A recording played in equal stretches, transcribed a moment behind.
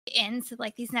in. So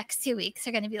like these next 2 weeks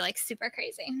are going to be like super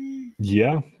crazy.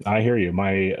 Yeah, I hear you.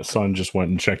 My son just went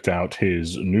and checked out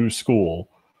his new school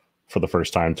for the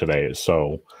first time today.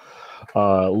 So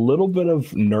a little bit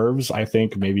of nerves, I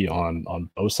think, maybe on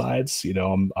both sides.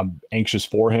 I'm anxious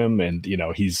for him, and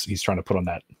he's trying to put on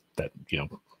that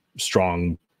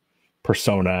strong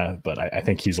persona, but I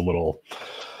think he's a little,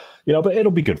 but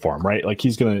it'll be good for him, right? Like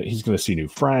he's gonna see new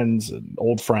friends and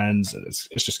old friends, and it's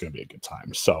just gonna be a good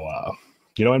time. So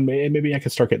and maybe I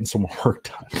could start getting some work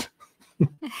done.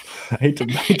 I hate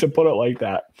to put it like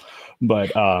that,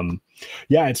 but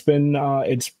yeah, it's been a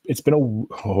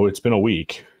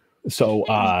week. So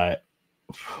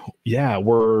yeah,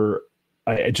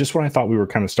 just when I thought we were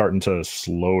kind of starting to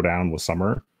slow down with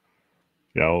summer,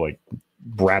 like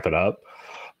wrap it up,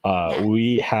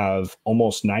 we have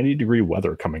almost 90-degree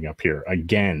weather coming up here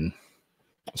again.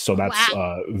 So that's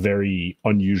very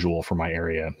unusual for my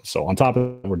area. So on top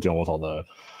of it, we're dealing with all the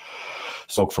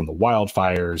smoke from the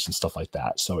wildfires and stuff like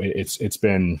that. So it's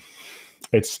been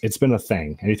a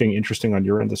thing. Anything interesting on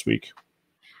your end this week?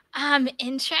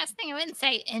 Interesting. I wouldn't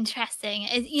say interesting.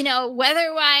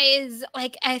 Weather-wise,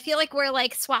 like I feel like we're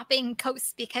like swapping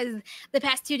coasts because the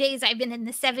past 2 days I've been in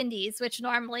the 70s, which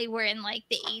normally we're in like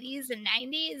the 80s and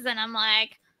 90s, and I'm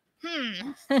like,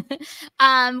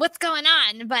 what's going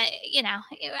on? But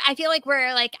I feel like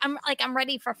I'm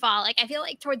ready for fall. Like I feel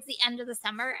like towards the end of the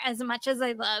summer, as much as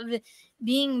I love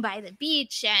being by the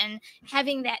beach and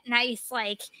having that nice,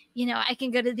 like, I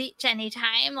can go to the beach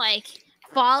anytime, like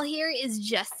fall here is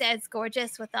just as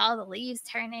gorgeous with all the leaves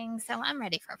turning. So I'm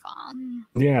ready for fall.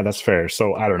 Yeah, that's fair.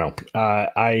 So I don't know.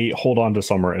 I hold on to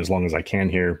summer as long as I can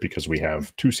here because we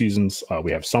have two seasons.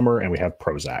 We have summer and we have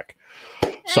Prozac.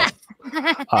 So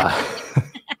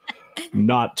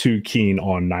not too keen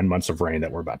on 9 months of rain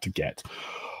that we're about to get.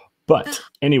 But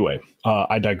anyway,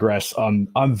 I digress.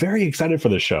 I'm very excited for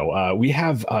this show. We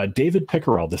have David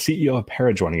Pickerell, the CEO of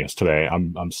Para, joining us today.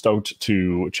 I'm stoked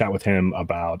to chat with him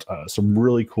about some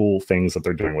really cool things that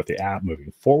they're doing with the app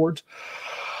moving forward.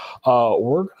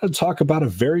 We're going to talk about a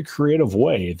very creative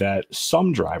way that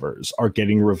some drivers are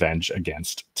getting revenge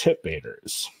against tip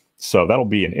baiters. So that'll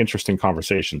be an interesting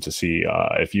conversation to see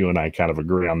if you and I kind of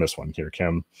agree on this one here,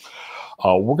 Kim.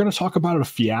 We're going to talk about a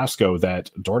fiasco that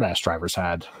DoorDash drivers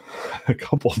had a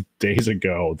couple of days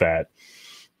ago that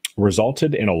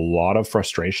resulted in a lot of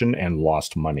frustration and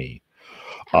lost money.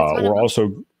 We're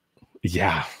also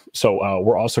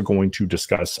going to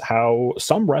discuss how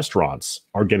some restaurants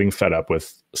are getting fed up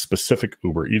with specific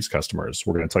Uber Eats customers.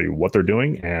 We're going to tell you what they're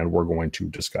doing, and we're going to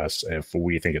discuss if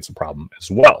we think it's a problem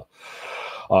as well.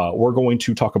 We're going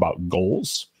to talk about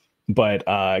goals, but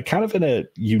kind of in a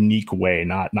unique way,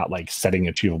 not like setting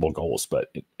achievable goals,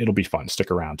 but it'll be fun.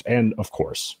 Stick around. And of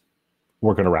course,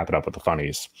 we're going to wrap it up with the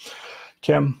funnies.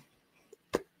 Kim,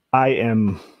 I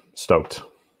am stoked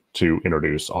to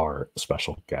introduce our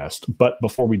special guest. But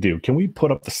before we do, can we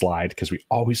put up the slide? Because we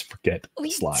always forget the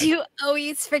slide. We do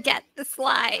always forget the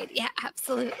slide. Yeah,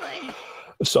 absolutely.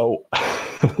 So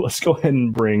let's go ahead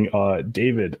and bring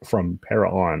David from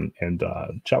Para on and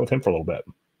chat with him for a little bit.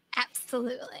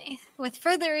 Absolutely. With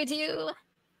further ado,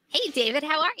 hey, David,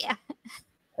 how are you?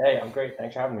 Hey, I'm great.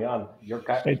 Thanks for having me on.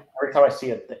 Every time I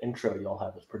see it, the intro y'all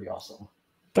have is pretty awesome.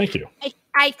 Thank you.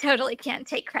 I totally can't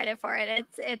take credit for it.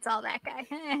 It's all that guy.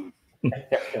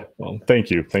 Well,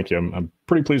 thank you. I'm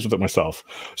pretty pleased with it myself.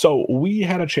 So we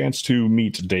had a chance to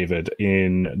meet David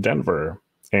in Denver,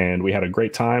 and we had a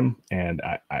great time. And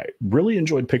I really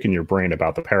enjoyed picking your brain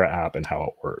about the Para app and how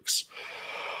it works.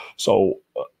 So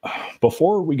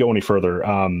before we go any further,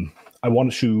 I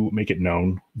wanted to make it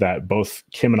known that both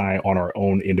Kim and I on our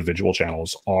own individual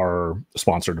channels are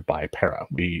sponsored by Para.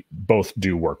 We both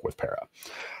do work with Para.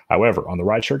 However, on the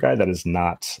Rideshare Guy, that is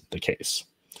not the case.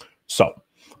 So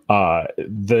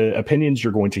the opinions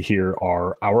you're going to hear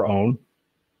are our own,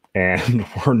 and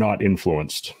we're not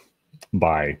influenced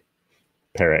by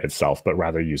Para itself, but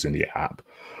rather using the app.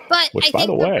 But which, by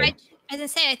the way, as I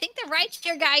say, I think the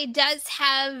Rideshare Guy does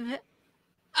have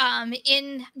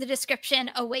in the description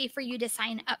a way for you to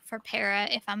sign up for Para,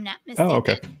 if I'm not mistaken. Oh,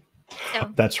 okay. So.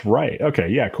 That's right. Okay,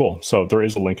 yeah, cool. So there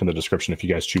is a link in the description if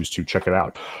you guys choose to check it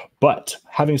out. But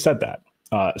having said that,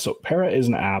 so Para is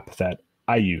an app that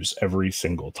I use every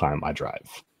single time I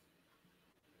drive.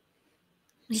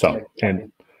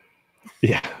 David,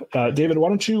 why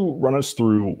don't you run us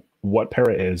through what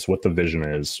Para is, what the vision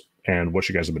is, and what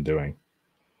you guys have been doing?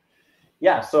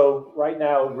 Yeah, so right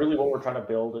now, really what we're trying to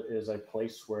build is a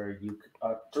place where you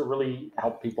to really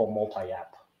help people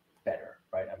multi-app better,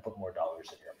 right, and put more dollars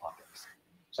in your pockets.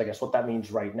 So I guess what that means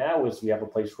right now is we have a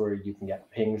place where you can get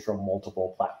pings from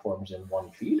multiple platforms in one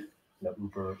feed.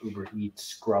 Uber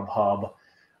Eats, Grubhub.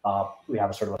 We have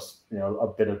a sort of a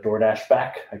bit of DoorDash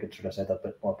back. I could sort of say that a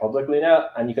bit more publicly now,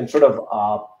 and you can sort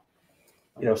of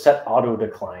set auto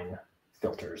decline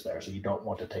filters there. So you don't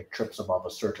want to take trips above a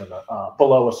certain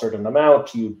below a certain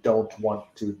amount. You don't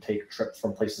want to take trips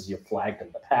from places you've flagged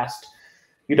in the past.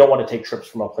 You don't want to take trips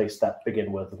from a place that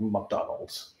begin with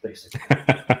McDonald's, basically.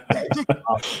 I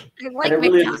like and it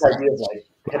really McDonald's. is this idea of like,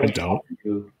 I don't.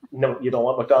 You don't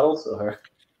want McDonald's? Or?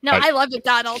 No, I love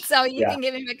McDonald's, so you can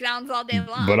give me McDonald's all day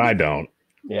long. But I don't.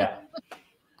 Yeah.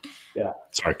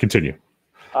 Sorry, continue.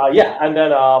 And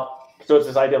then so it's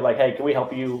this idea of like, hey, can we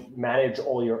help you manage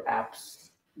all your apps,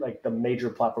 like the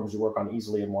major platforms you work on,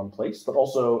 easily in one place? But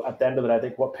also at the end of it, I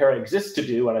think what Para exists to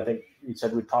do, and I think you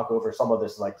said we'd talk over some of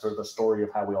this, like sort of the story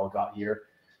of how we all got here.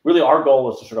 Really, our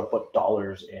goal is to sort of put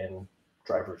dollars in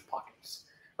drivers' pockets,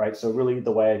 right? So really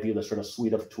the way I view this sort of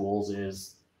suite of tools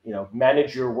is,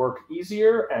 manage your work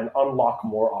easier and unlock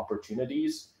more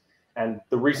opportunities. And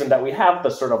the reason that we have the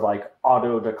sort of like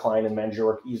auto decline and manage your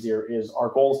work easier is our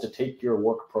goal is to take your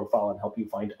work profile and help you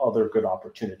find other good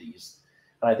opportunities.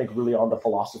 And I think really on the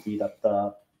philosophy that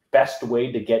the best way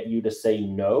to get you to say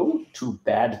no to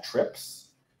bad trips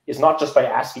is not just by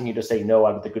asking you to say no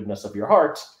out of the goodness of your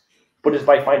heart, but is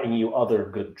by finding you other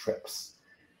good trips.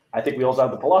 I think we also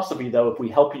have the philosophy, though, if we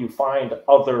help you find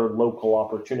other local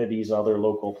opportunities, other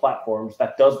local platforms,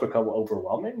 that does become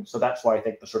overwhelming. So that's why I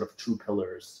think the sort of two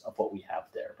pillars of what we have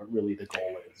there, but really the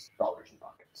goal is dollars in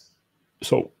pockets.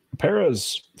 So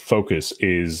Para's focus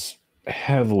is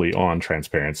heavily on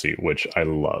transparency, which I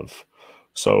love.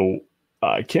 So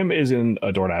Kim is in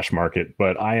a DoorDash market,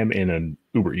 but I am in an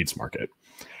Uber Eats market.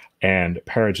 And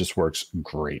Para just works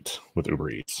great with Uber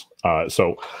Eats.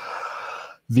 So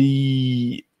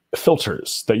the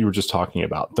filters that you were just talking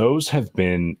about, those have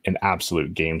been an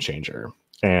absolute game changer.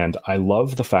 And I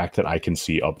love the fact that I can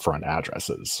see upfront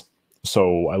addresses.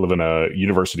 So I live in a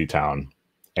university town,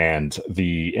 and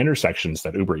the intersections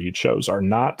that Uber Eats shows are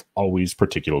not always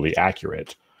particularly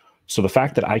accurate. So the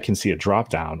fact that I can see a drop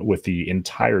down with the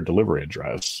entire delivery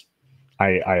address,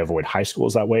 I avoid high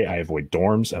schools that way, I avoid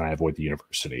dorms, and I avoid the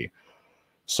university.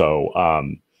 So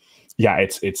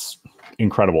it's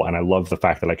incredible. And I love the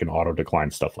fact that I can auto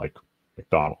decline stuff like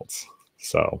McDonald's.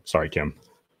 So sorry, Kim.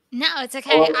 No, it's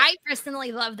okay. I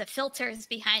personally love the filters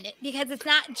behind it because it's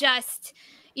not just,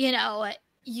 you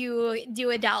do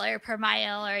 $1 per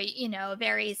mile or,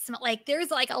 very small. Like there's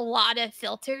like a lot of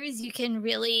filters you can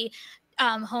really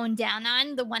hone down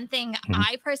on. The one thing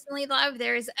I personally love,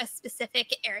 there's a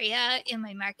specific area in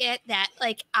my market that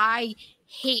like I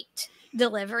hate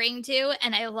delivering to,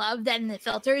 and I love that in the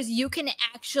filters you can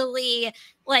actually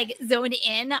like zone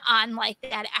in on like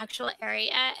that actual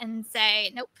area and say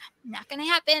nope, not gonna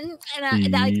happen.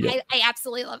 And I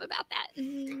absolutely love about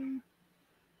that.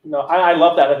 No, I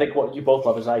love that. I think what you both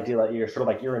love is the idea that you're sort of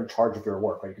like you're in charge of your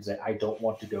work, right? You can say, I don't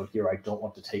want to go here. I don't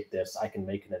want to take this. I can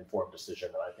make an informed decision.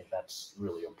 And I think that's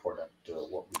really important to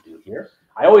what we do here.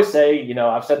 I always say,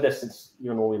 I've said this since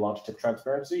even when we launched Tip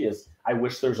Transparency, is I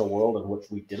wish there's a world in which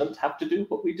we didn't have to do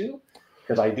what we do.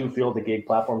 Because I do feel the gig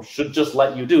platform should just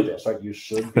let you do this, right? You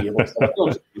should be able to set up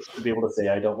filters. You should be able to say,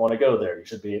 I don't want to go there. You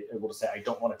should be able to say, I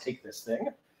don't want to take this thing.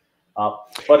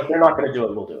 But if they're not going to do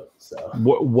it, we'll do it. So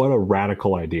what a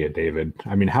radical idea, David.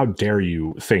 I mean, how dare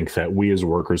you think that we as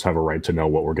workers have a right to know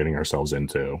what we're getting ourselves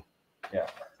into? Yeah.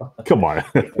 Come on.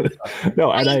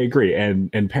 No, and I agree.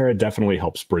 And Para definitely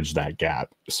helps bridge that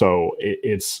gap. So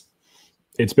it's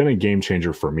been a game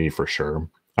changer for me for sure.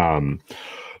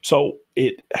 So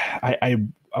I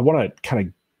want to kind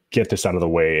of get this out of the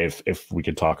way if we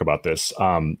could talk about this.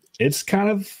 It's kind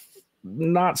of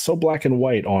not so black and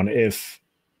white on if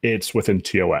it's within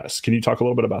TOS. Can you talk a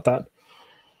little bit about that?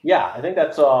 Yeah, I think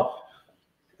that's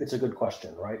it's a good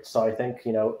question, right? So I think,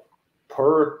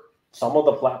 per some of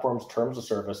the platform's terms of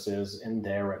services in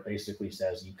there, it basically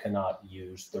says you cannot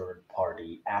use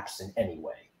third-party apps in any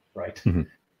way, right? Mm-hmm.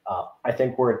 I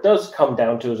think where it does come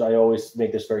down to is I always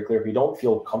make this very clear. If you don't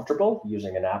feel comfortable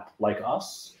using an app like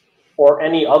us or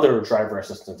any other driver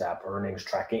assistance app, earnings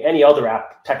tracking, any other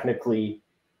app technically,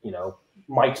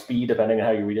 might be, depending on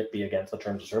how you read it, be against the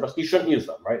terms of service. You shouldn't use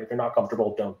them, right? If you're not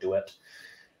comfortable, don't do it.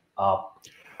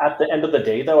 At the end of the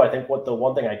day, though, I think the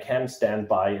one thing I can stand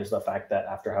by is the fact that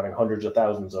after having hundreds of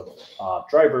thousands of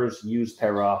drivers use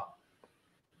Para,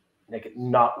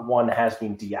 not one has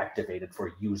been deactivated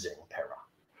for using Para.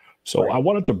 So right. I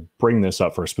wanted to bring this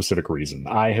up for a specific reason.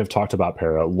 I have talked about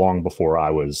Para long before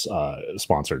I was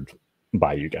sponsored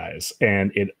by you guys,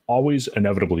 and it always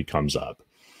inevitably comes up.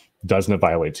 Doesn't it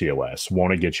violate TOS?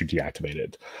 Won't it get you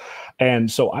deactivated?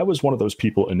 And so I was one of those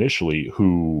people initially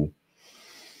who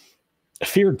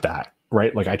feared that,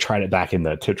 right? Like I tried it back in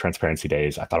the tip transparency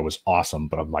days. I thought it was awesome,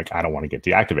 but I'm like, I don't want to get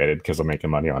deactivated because I'm making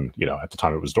money on, at the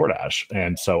time it was DoorDash.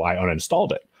 And so I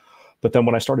uninstalled it. But then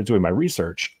when I started doing my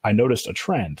research, I noticed a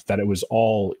trend that it was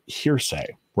all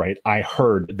hearsay, right? I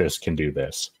heard this can do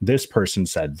this. This person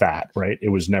said that, right? It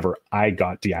was never, I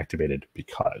got deactivated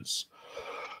because.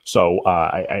 So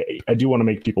I do want to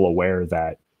make people aware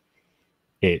that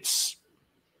it's,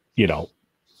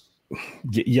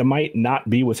 you might not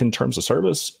be within terms of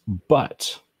service,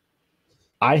 but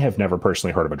I have never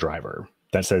personally heard of a driver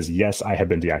that says, yes, I have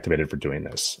been deactivated for doing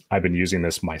this. I've been using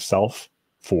this myself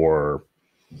for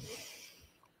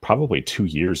probably 2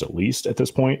 years at least at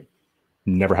this point.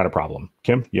 Never had a problem.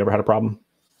 Kim, you ever had a problem?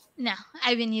 No,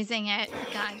 I've been using it,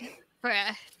 God, for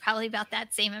probably about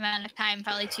that same amount of time,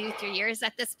 probably 2-3 years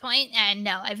at this point. And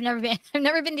no, I've never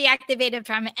been deactivated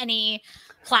from any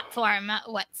platform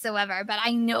whatsoever. But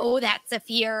I know that's a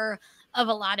fear of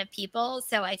a lot of people.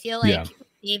 So I feel like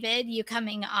David, you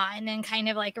coming on and kind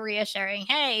of like reassuring,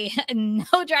 hey, no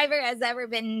driver has ever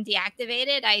been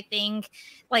deactivated. I think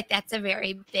like that's a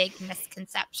very big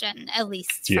misconception, at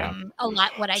least from a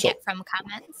lot what I get from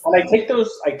comments. And I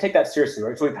take that seriously,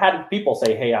 right? So we've had people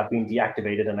say, hey, I've been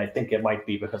deactivated, and I think it might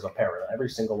be because of Para. Every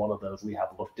single one of those we have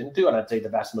looked into, and I'd say the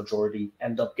vast majority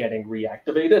end up getting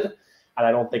reactivated. And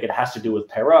I don't think it has to do with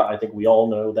Para. I think we all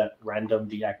know that random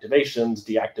deactivations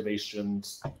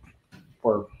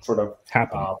were sort of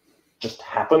just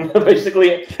happen,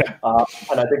 basically. And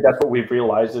I think that's what we've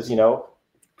realized is,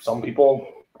 some people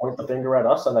point the finger at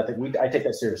us, and I think I take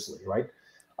that seriously, right?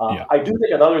 I do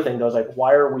think another thing, though, is like,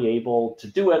 why are we able to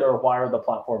do it, or why are the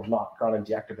platforms not gone and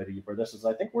deactivated you for this? Is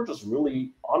I think we're just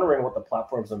really honoring what the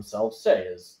platforms themselves say.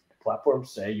 Is platforms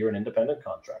say you're an independent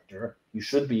contractor, you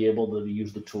should be able to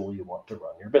use the tool you want to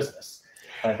run your business.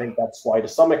 And I think that's why, to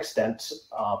some extent,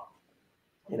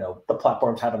 the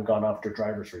platforms haven't gone after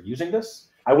drivers for using this.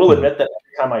 I will admit that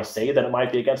every time I say that it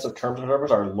might be against the terms of service,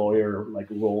 our lawyer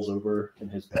rolls over in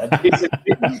his bed,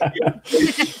 basically.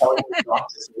 He's telling me not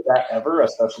to say that ever,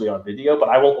 especially on video. But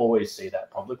I will always say that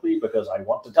publicly because I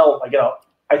want to tell,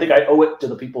 I think I owe it to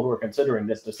the people who are considering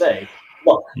this to say,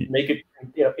 look, make it,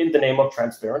 in the name of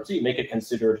transparency, make a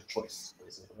considered choice,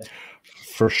 basically.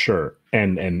 For sure.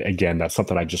 And again, that's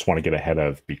something I just want to get ahead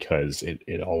of because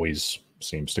it always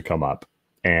seems to come up.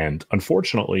 And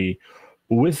unfortunately,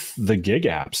 with the gig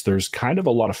apps, there's kind of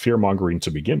a lot of fear mongering to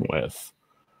begin with.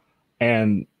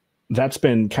 And that's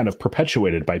been kind of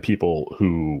perpetuated by people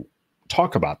who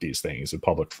talk about these things in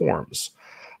public forums.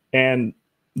 And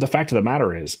the fact of the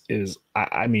matter is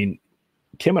I mean,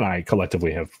 Kim and I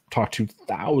collectively have talked to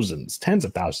thousands, tens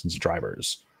of thousands of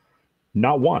drivers.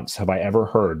 Not once have I ever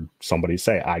heard somebody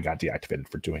say, I got deactivated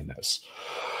for doing this.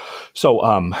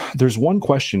 So there's one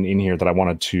question in here that I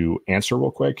wanted to answer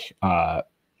real quick.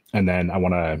 And then I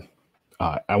want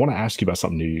to ask you about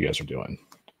something new you guys are doing.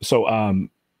 So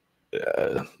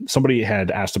somebody had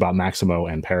asked about Maximo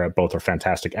and Para. Both are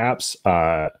fantastic apps.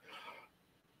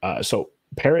 So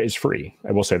Para is free.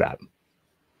 I will say that.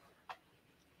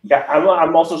 Yeah,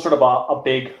 I'm also sort of a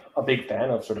big fan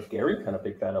of sort of Gary, and a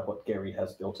big fan of what Gary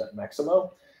has built at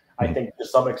Maximo. I think to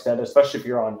some extent, especially if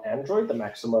you're on Android, the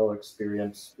Maximo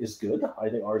experience is good. I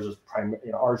think ours is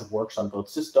ours works on both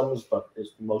systems, but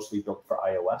is mostly built for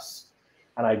iOS.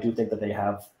 And I do think that they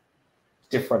have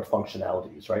different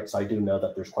functionalities, right? So I do know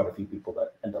that there's quite a few people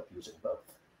that end up using both.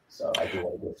 So I do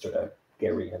want to give sort of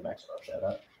Gary and Maximo a shout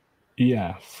out.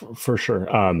 Yeah, for sure.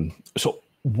 So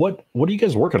what are you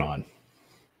guys working on?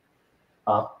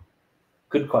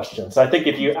 Good question. So I think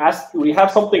if you ask, we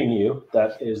have something new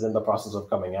that is in the process of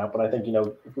coming out. But I think,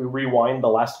 if we rewind the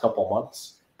last couple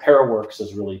months, ParaWorks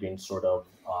has really been sort of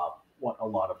what a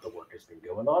lot of the work has been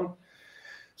going on.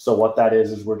 So what that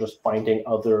is we're just finding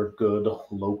other good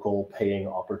local paying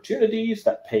opportunities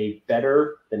that pay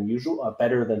better than usual,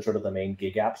 better than sort of the main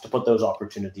gig apps, to put those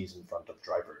opportunities in front of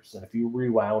drivers. And if you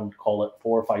rewound, call it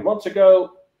 4 or 5 months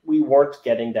ago, we weren't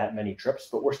getting that many trips,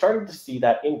 but we're starting to see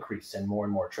that increase in more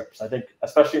and more trips. I think,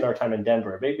 especially in our time in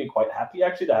Denver, it made me quite happy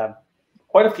actually to have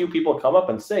quite a few people come up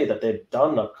and say that they've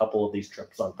done a couple of these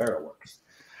trips on ParaWorks.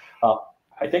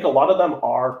 I think a lot of them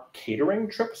are catering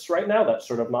trips right now. That's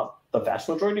sort of not the vast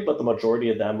majority, but the majority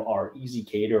of them are Easy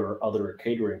Cater or other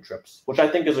catering trips, which I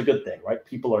think is a good thing, right?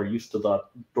 People are used to the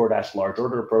DoorDash large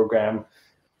order program.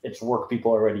 It's work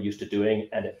people are already used to doing,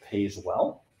 and it pays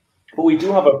well. But we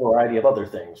do have a variety of other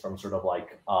things, from sort of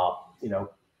like,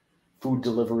 food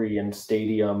delivery in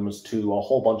stadiums to a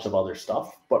whole bunch of other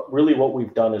stuff. But really what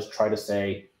we've done is try to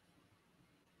say,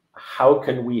 how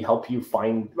can we help you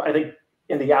find, I think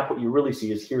in the app, what you really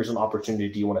see is, here's an opportunity.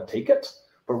 Do you want to take it?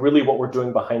 But really what we're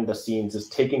doing behind the scenes is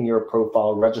taking your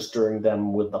profile, registering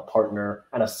them with the partner,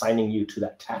 and assigning you to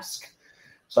that task.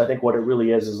 So I think what it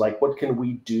really is like, what can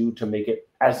we do to make it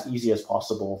as easy as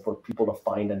possible for people to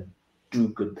find and do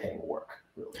good paying work,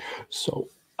 really? So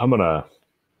I'm going to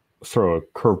throw a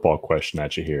curveball question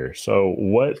at you here. So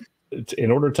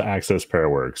in order to access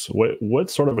Paraworks, what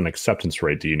sort of an acceptance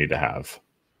rate do you need to have?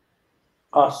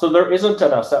 So there isn't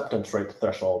an acceptance rate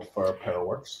threshold for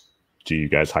Paraworks. Do you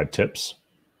guys hide tips?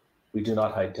 We do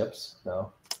not hide tips,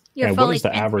 no. And what is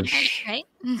the average? Right?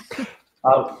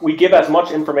 We give as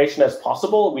much information as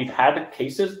possible. We've had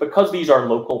cases, because these are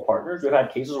local partners, we've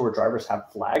had cases where drivers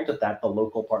have flagged that the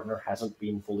local partner hasn't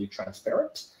been fully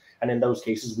transparent. And in those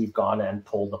cases, we've gone and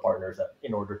told the partners that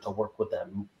in order to work with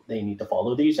them, they need to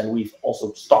follow these. And we've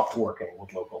also stopped working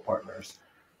with local partners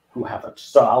who haven't.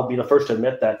 So I'll be the first to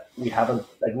admit that we haven't,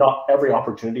 like, not every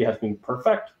opportunity has been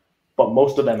perfect, but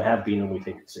most of them have been, and we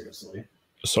take it seriously.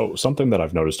 So something that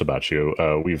I've noticed about you,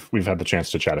 we've had the chance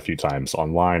to chat a few times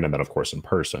online and then, of course, in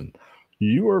person.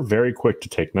 You are very quick to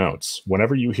take notes.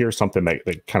 Whenever you hear something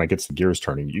that kind of gets the gears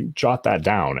turning, you jot that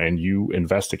down and you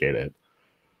investigate it.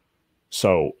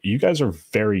 So you guys are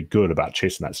very good about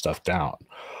chasing that stuff down.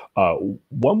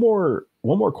 One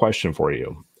more question for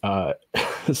you.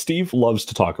 Steve loves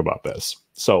to talk about this.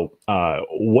 So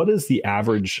what is the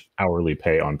average hourly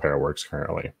pay on Paraworks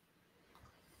currently?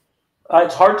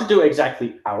 It's hard to do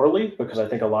exactly hourly because I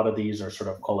think a lot of these are sort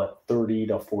of, call it 30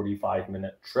 to 45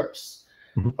 minute trips.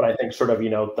 Mm-hmm. But I think sort of,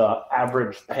 the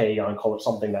average pay on, call it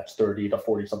something that's 30 to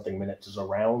 40 something minutes is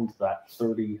around that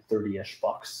 30-ish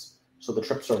bucks. So the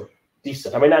trips are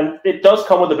decent. I mean, and it does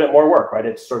come with a bit more work, right?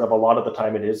 It's sort of a lot of the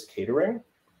time it is catering.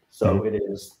 So mm-hmm. It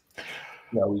is,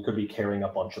 you could be carrying a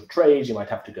bunch of trays. You might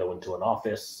have to go into an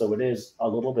office. So it is a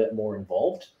little bit more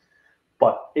involved,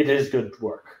 but it is good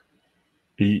work.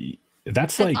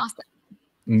 That's like awesome.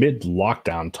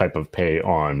 Mid-lockdown type of pay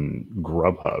on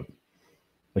Grubhub.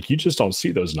 Like, you just don't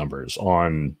see those numbers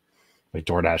on like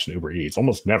DoorDash and Uber Eats.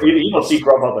 Almost never. You don't see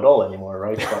Grubhub at all anymore,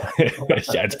 right?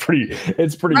 Yeah, it's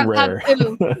pretty rare.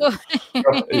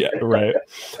 Yeah, right.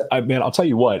 Man, I'll tell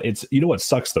you what. What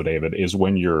sucks though, David, is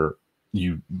when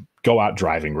you go out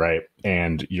driving, right,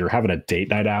 and you're having a date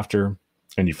night after,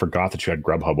 and you forgot that you had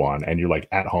Grubhub on, and you're like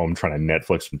at home trying to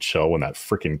Netflix and chill when that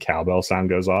freaking cowbell sound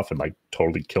goes off and like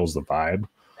totally kills the vibe.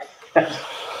 Has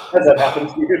that happened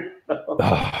to you?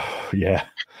 Yeah,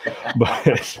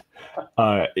 but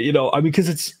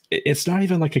because it's not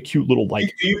even like a cute little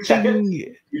like. Do you check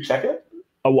it? You check it?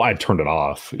 Oh, well, I turned it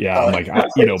off. Yeah, I'm like,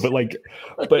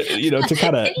 to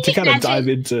kind of dive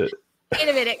into. Wait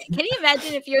a minute. Can you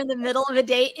imagine if you're in the middle of a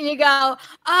date and you go,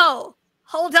 "Oh,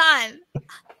 hold on,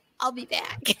 I'll be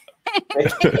back."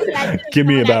 Give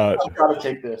me about. I've got to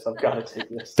take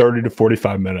this. 30 to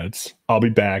 45 minutes. I'll be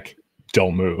back.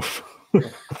 Don't move.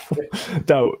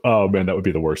 Oh man, that would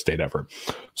be the worst date ever.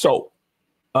 So,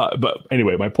 but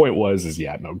anyway, my point was,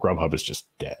 Grubhub is just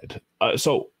dead.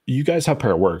 So you guys have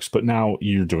Paraworks, but now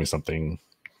you're doing something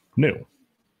new.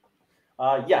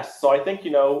 Yes. So I think,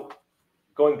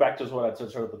 going back to what I said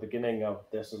sort of at the beginning of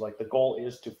this, is like the goal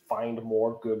is to find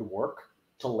more good work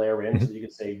to layer in, mm-hmm. so you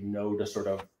can say no to sort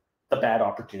of the bad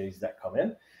opportunities that come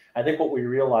in. I think what we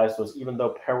realized was, even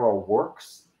though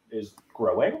Paraworks is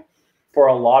growing, for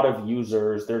a lot of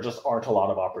users, there just aren't a lot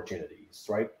of opportunities,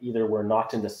 right? Either we're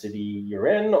not in the city you're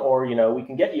in, or, we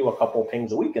can get you a couple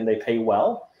pings a week and they pay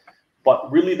well.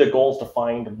 But really the goal is to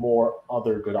find more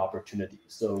other good opportunities.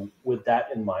 So with that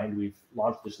in mind, we've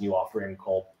launched this new offering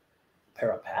called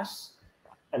Parapass.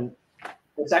 And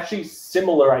it's actually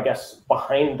similar, I guess,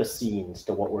 behind the scenes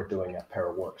to what we're doing at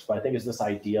Paraworks. But I think it's this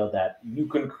idea that you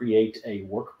can create a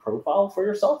work profile for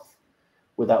yourself.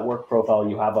 With that work profile,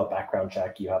 you have a background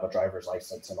check, you have a driver's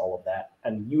license and all of that.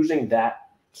 And using that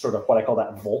sort of what I call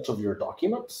that vault of your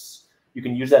documents, you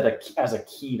can use that as a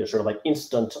key to sort of like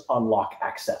instant unlock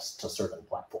access to certain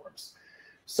platforms.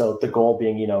 So the goal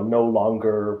being, no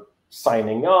longer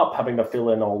signing up, having to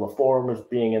fill in all the forms,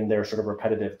 being in their sort of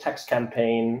repetitive text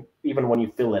campaign. Even when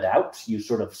you fill it out, you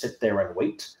sort of sit there and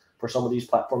wait for some of these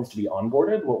platforms to be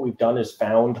onboarded. What we've done is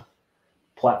found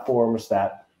platforms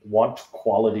that want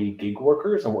quality gig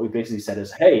workers. And what we basically said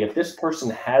is, hey, if this person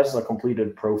has a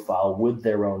completed profile with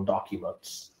their own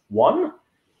documents, one,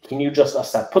 can you just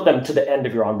put them to the end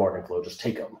of your onboarding flow, just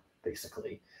take them,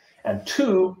 basically. And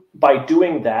two, by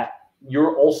doing that,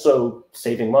 you're also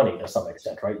saving money to some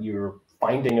extent, right? You're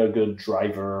finding a good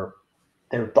driver,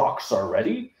 their docs are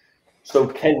ready. So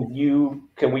can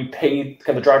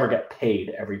the driver get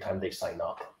paid every time they sign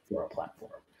up for a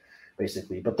platform?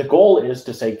 Basically. But the goal is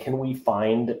to say, can we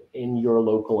find in your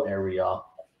local area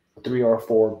 3 or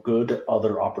 4 good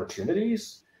other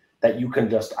opportunities that you can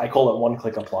just, I call it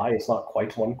one-click apply. It's not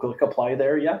quite one-click apply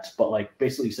there yet, but like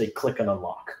basically say click and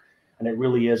unlock. And it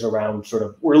really is around sort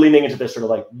of, we're leaning into this sort of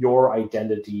like your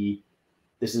identity.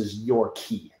 This is your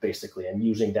key basically, and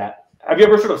using that. Have you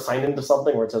ever sort of signed into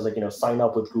something where it says like, sign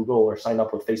up with Google or sign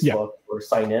up with Facebook or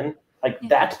sign in like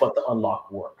that, but the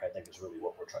unlock work, I think is really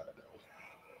what we're trying to build.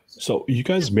 So you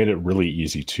guys made it really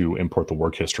easy to import the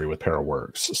work history with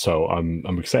ParaWorks. So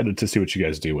I'm excited to see what you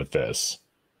guys do with this.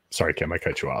 Sorry, Kim, I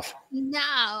cut you off. No,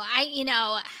 I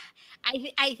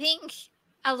think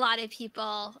a lot of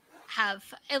people have,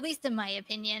 at least in my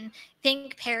opinion,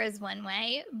 think Para is one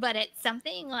way, but it's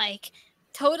something like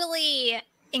totally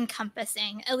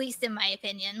encompassing, at least in my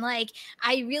opinion. Like,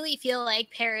 I really feel like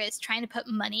Para is trying to put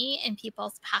money in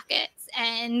people's pockets,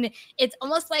 and it's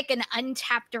almost like an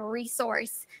untapped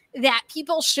resource that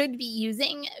people should be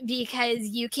using because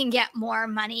you can get more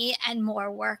money and more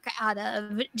work out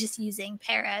of just using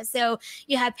Para. So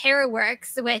you have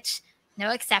ParaWorks, which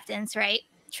no acceptance, right?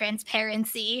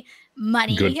 Transparency,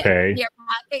 money, good pay. Your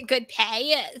pocket, good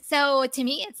pay. So to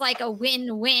me, it's like a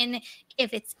win-win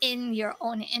if it's in your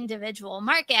own individual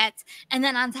market. And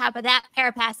then on top of that,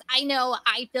 ParaPass, I know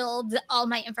I filled all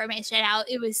my information out.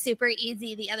 It was super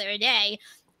easy the other day.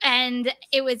 And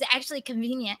it was actually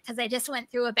convenient because I just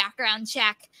went through a background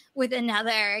check with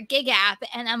another gig app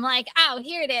and I'm like, oh,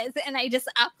 here it is. And I just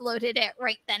uploaded it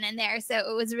right then and there. So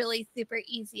it was really super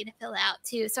easy to fill out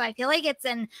too. So I feel like it's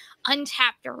an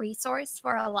untapped resource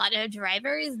for a lot of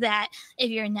drivers that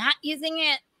if you're not using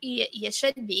it, you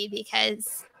should be,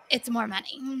 because it's more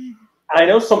money. I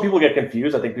know some people get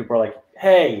confused. I think people are like,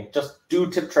 hey, just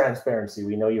do tip transparency.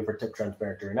 We know you for tip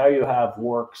transparency. Now you have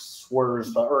Works,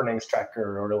 where's the earnings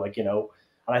tracker, or like, and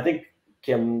I think,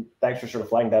 Kim, thanks for sort of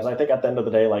flagging that. I think at the end of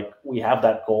the day, like we have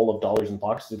that goal of dollars in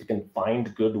pockets. If we can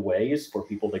find good ways for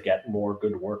people to get more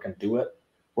good work and do it,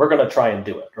 we're going to try and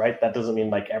do it, right? That doesn't mean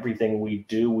like everything we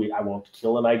do, I won't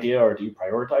kill an idea or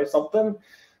deprioritize something.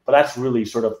 But that's really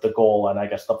sort of the goal and I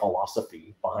guess the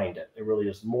philosophy behind it. It really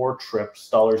is more trips,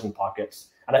 dollars in pockets.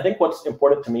 And I think what's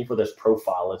important to me for this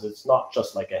profile is it's not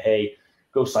just like a, hey,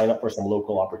 go sign up for some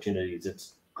local opportunities.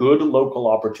 It's good local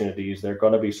opportunities. They're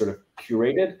going to be sort of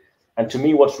curated. And to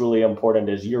me, what's really important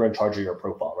is you're in charge of your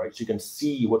profile, right? So you can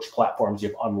see which platforms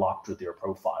you've unlocked with your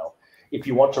profile. If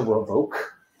you want to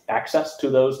revoke access to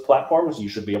those platforms, you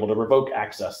should be able to revoke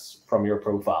access from your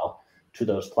profile to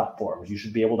those platforms. You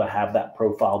should be able to have that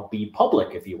profile be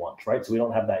public if you want, right? So we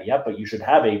don't have that yet, but you should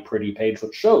have a pretty page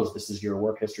which shows this is your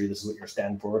work history, this is what you're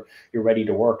standing for, you're ready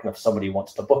to work, and if somebody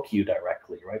wants to book you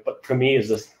directly, right? But for me, is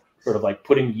this sort of like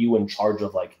putting you in charge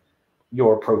of like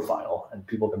your profile, and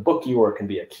people can book you or it can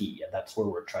be a key, and that's where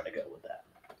we're trying to go with that.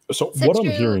 So what I'm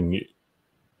hearing...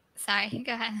 Sorry,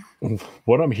 go ahead.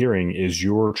 What I'm hearing is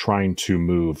you're trying to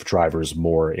move drivers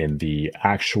more in the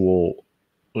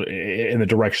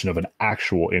direction of an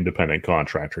actual independent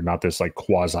contractor, not this like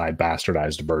quasi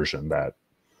bastardized version that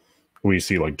we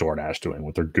see like DoorDash doing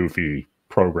with their goofy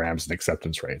programs and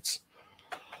acceptance rates.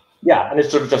 Yeah, and it's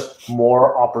sort of just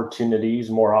more opportunities,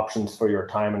 more options for your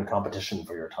time, and competition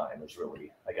for your time is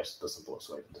really, I guess, the simplest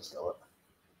way to distill it.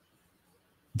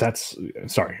 That's,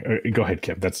 sorry, go ahead,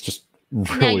 Kim. That's just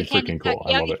really freaking cool.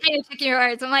 I love it. You took your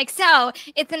words. I'm like, so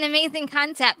it's an amazing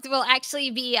concept. We'll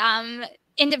actually be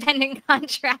independent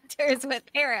contractors with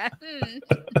Para.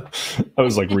 I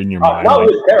was like reading your mind. Not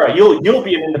with Para. You'll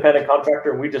be an independent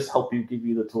contractor, and we just help you, give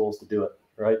you the tools to do it,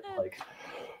 right? Like,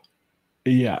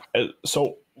 yeah.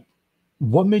 So,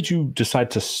 what made you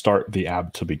decide to start the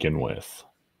app to begin with?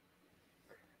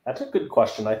 That's a good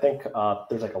question. I think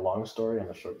there's like a long story and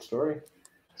a short story.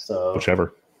 So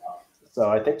whichever. So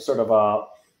I think sort of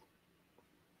I'll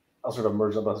sort of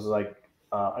merge them. This is like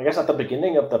I guess at the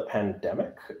beginning of the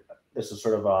pandemic, this is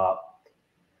sort of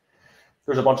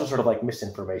there's a bunch of sort of like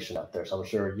misinformation out there. So I'm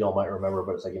sure y'all might remember,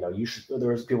 but it's like,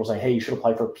 there's people saying, hey, you should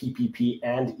apply for PPP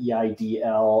and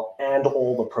EIDL and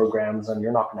all the programs, and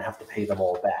you're not going to have to pay them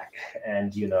all back.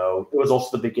 And, it was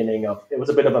also the beginning of, it was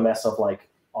a bit of a mess of like,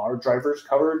 are drivers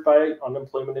covered by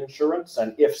unemployment insurance?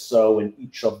 And if so, in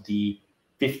each of the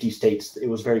 50 states, it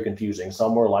was very confusing.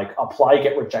 Some were like, apply,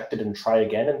 get rejected, and try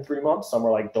again in 3 months. Some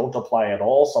were like, don't apply at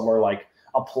all. Some were like,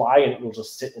 apply and it will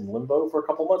just sit in limbo for a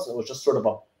couple months. And it was just sort of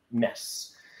a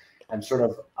mess. And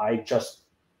I just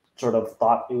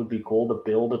thought it would be cool to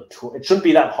build a tool. It shouldn't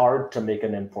be that hard to make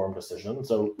an informed decision.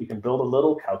 So you can build a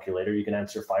little calculator. You can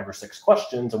answer 5 or 6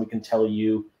 questions, and we can tell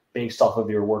you based off of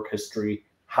your work history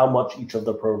how much each of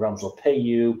the programs will pay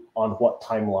you on what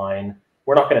timeline.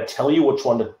 We're not going to tell you which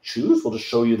one to choose. We'll just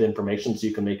show you the information so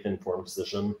you can make an informed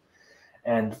decision.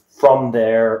 And from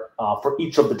there, for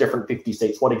each of the different 50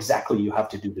 states, what exactly you have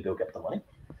to do to go get the money.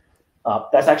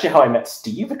 That's actually how I met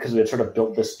Steve, because we had sort of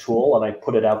built this tool and I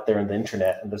put it out there in the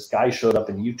internet, and this guy showed up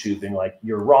in YouTube being like,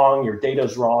 you're wrong, your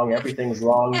data's wrong, everything's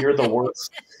wrong, you're the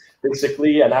worst,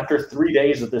 basically. And after 3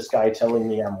 days of this guy telling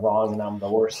me I'm wrong and I'm the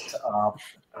worst,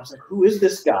 I was like, who is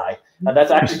this guy? And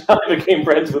that's actually how I became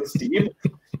friends with Steve.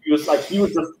 He was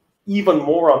just even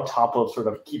more on top of sort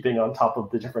of keeping on top of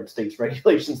the different states'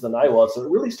 regulations than I was. So it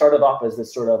really started off as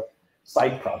this sort of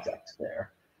side project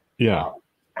there. Yeah.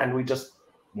 And we just,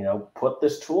 put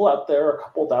this tool out there. A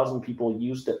couple thousand people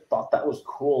used it, thought that was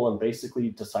cool, and basically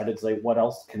decided to say, what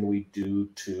else can we do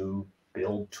to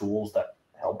build tools that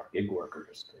help gig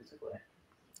workers, basically.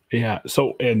 Yeah.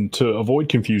 So, and to avoid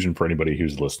confusion for anybody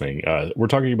who's listening, we're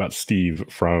talking about Steve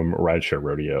from Rideshare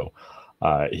Rodeo.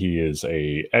 He is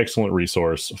a excellent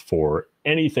resource for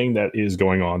anything that is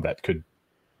going on that could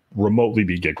remotely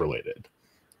be gig related.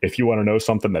 If you want to know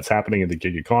something that's happening in the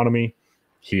gig economy,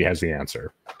 he has the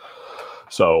answer.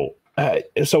 So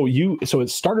it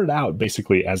started out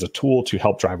basically as a tool to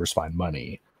help drivers find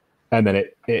money, and then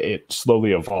it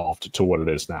slowly evolved to what it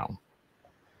is now.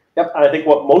 Yep, and I think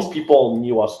what most people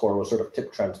knew us for was sort of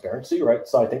tip transparency, right?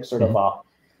 So I think sort of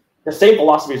the same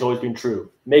philosophy has always been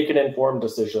true. Make an informed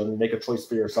decision, make a choice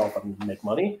for yourself, and make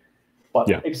money. But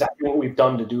exactly what we've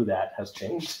done to do that has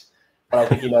changed. But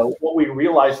I think, what we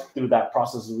realized through that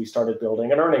process is we started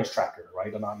building an earnings tracker,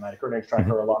 right? An automatic earnings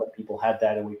tracker. A lot of people had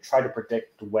that, and we try to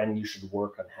predict when you should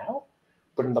work and how.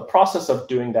 But in the process of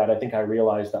doing that, I think I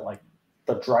realized that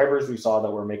the drivers we saw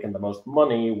that were making the most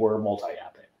money were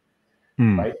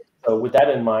multi-apping, right? So with that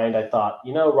in mind, I thought,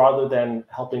 rather than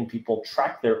helping people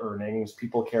track their earnings,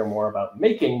 people care more about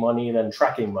making money than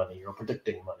tracking money or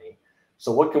predicting money.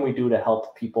 So what can we do to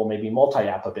help people maybe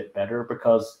multi-app a bit better?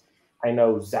 Because I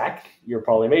know, Zach, you're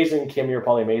probably amazing. Kim, you're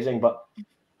probably amazing. But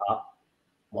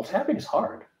multi-apping is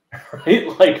hard,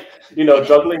 right?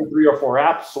 Juggling 3 or 4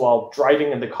 apps while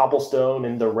driving in the cobblestone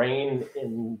in the rain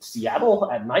in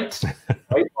Seattle at night,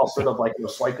 right? While sort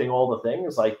of swiping all the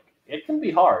things, it can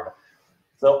be hard.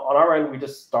 So on our end, we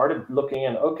just started looking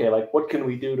at, what can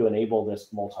we do to enable this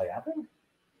multi-apping?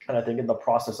 And I think in the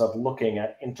process of looking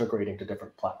at integrating to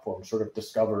different platforms, sort of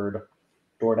discovered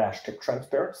DoorDash Tip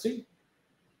Transparency.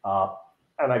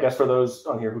 And I guess for those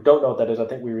on here who don't know what that is, I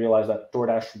think we realized that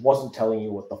DoorDash wasn't telling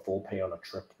you what the full pay on a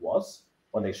trip was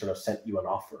when they sort of sent you an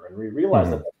offer. And we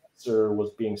realized that the answer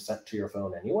was being sent to your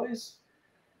phone anyways,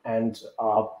 and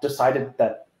decided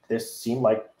that this seemed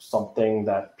like something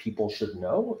that people should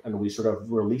know. And we sort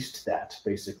of released that,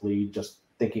 basically just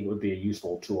thinking it would be a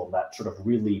useful tool, and that sort of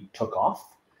really took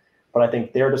off. But I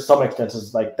think there, to some extent,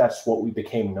 is that's what we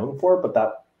became known for. But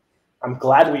that, I'm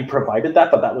glad we provided that,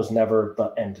 but that was never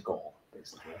the end goal,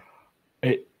 basically.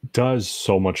 It does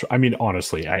so much. I mean,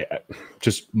 honestly, I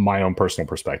just my own personal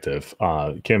perspective.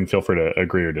 Kim, feel free to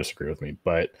agree or disagree with me,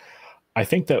 but I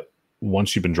think that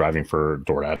once you've been driving for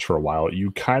DoorDash for a while,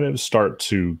 you kind of start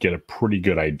to get a pretty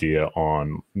good idea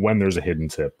on when there's a hidden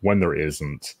tip, when there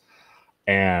isn't,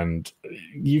 and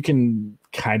you can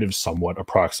kind of somewhat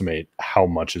approximate how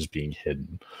much is being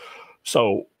hidden.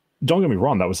 So don't get me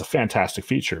wrong, that was a fantastic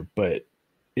feature, but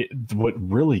what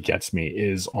really gets me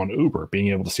is on Uber, being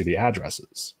able to see the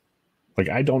addresses.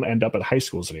 I don't end up at high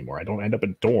schools anymore. I don't end up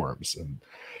at dorms. And,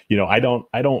 I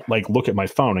don't look at my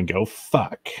phone and go,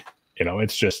 fuck,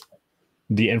 it's just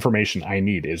the information I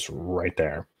need is right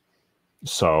there.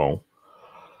 So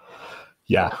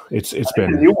yeah, it's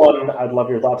been the new one. I'd love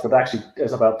your thoughts, but actually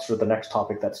is about sort of the next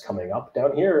topic that's coming up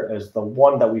down here is the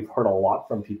one that we've heard a lot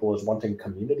from people is wanting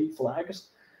community flags.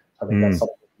 I think that's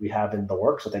something we have in the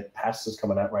works. I think PASS is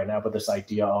coming out right now, but this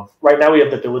idea of right now we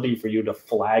have the ability for you to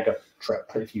flag a trip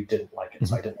if you didn't like it.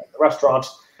 So I didn't like the restaurant,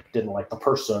 didn't like the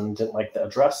person, didn't like the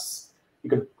address. You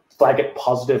can flag it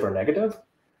positive or negative,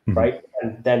 right?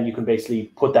 And then you can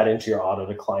basically put that into your auto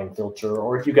decline filter.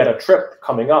 Or if you get a trip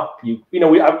coming up,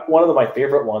 one of my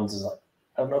favorite ones is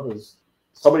I don't know,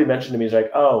 somebody mentioned to me, is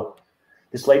oh,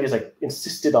 this lady's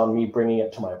insisted on me bringing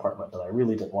it to my apartment, and I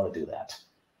really didn't want to do that.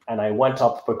 And I went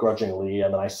up begrudgingly,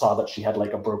 and then I saw that she had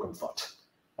a broken foot.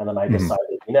 And then I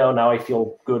decided, now I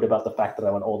feel good about the fact that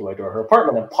I went all the way to her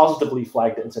apartment and positively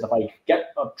flagged it and said, if I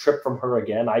get a trip from her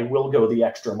again, I will go the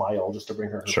extra mile just to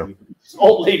bring her sure. This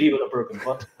old lady with a broken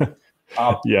foot.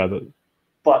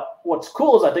 But what's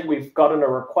cool is I think we've gotten a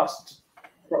request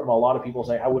from a lot of people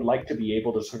saying, I would like to be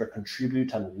able to sort of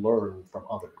contribute and learn from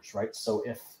others, right? So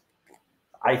if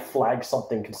I flag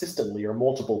something consistently or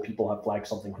multiple people have flagged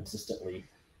something consistently,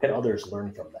 can others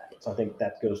learn from that? So I think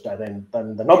that goes to then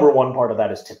the number one part of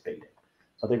that is tip baiting.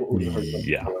 So I think what we've heard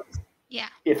Yeah.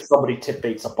 if somebody tip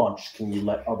baits a bunch, can you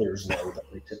let others know that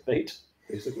they tip bait,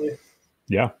 basically?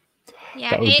 Yeah.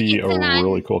 Yeah. That would be it's a an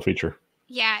really cool feature.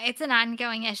 Yeah, it's an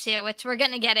ongoing issue, which we're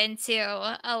going to get into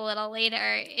a little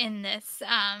later in this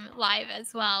live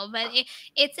as well. But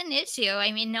it's an issue.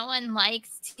 I mean, no one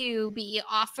likes to be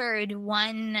offered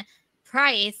one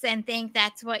price and think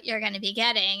that's what you're going to be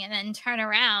getting and then turn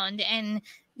around and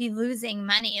be losing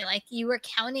money. Like you were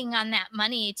counting on that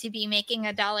money to be making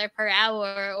 $1 per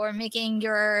hour or making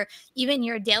even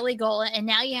your daily goal. And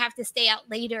now you have to stay out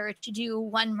later to do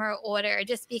one more order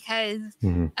just because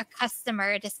a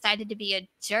customer decided to be a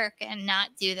jerk and not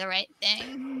do the right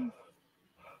thing.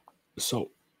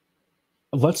 So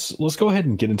let's go ahead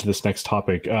and get into this next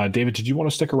topic. David, did you want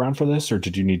to stick around for this or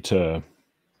did you need to?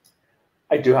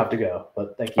 I do have to go,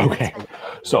 but thank you. Okay.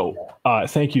 So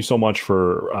thank you so much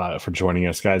for joining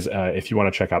us, guys. If you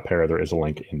want to check out Para, there is a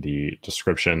link in the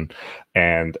description.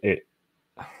 And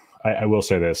I will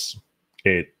say this,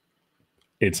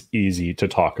 it's easy to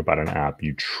talk about an app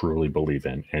you truly believe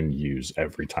in and use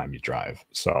every time you drive.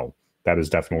 So that is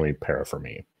definitely Para for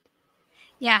me.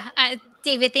 Yeah.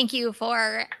 David, thank you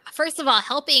for, first of all,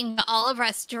 helping all of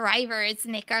us drivers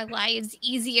make our lives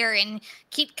easier and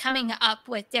keep coming up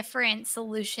with different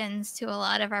solutions to a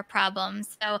lot of our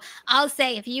problems. So I'll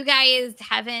say, if you guys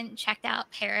haven't checked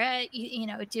out Para, you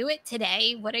know, do it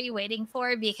today. What are you waiting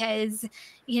for? Because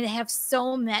you have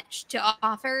so much to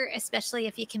offer, especially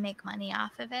if you can make money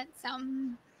off of it. So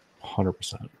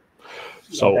 100%.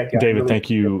 So yeah, David,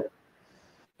 thank you.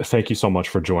 Thank you so much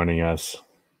for joining us.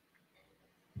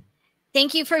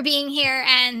 Thank you for being here,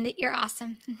 and you're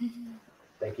awesome.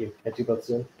 Thank you. Catch you both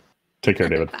soon. Take care,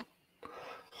 David.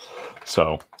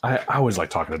 So I always like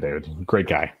talking to David. Great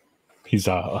guy. He's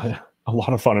a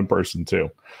lot of fun in person too.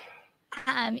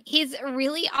 He's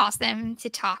really awesome to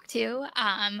talk to.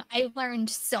 I've learned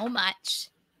so much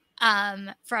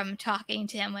from talking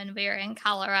to him when we were in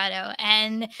Colorado.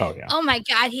 And oh my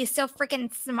God, he's so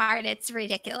freaking smart. It's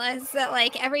ridiculous.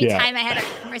 Like every time I had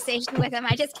a conversation with him,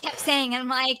 I just kept saying, I'm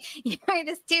like, you're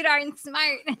just too darn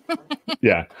smart.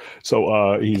 Yeah.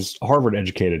 So he's Harvard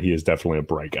educated. He is definitely a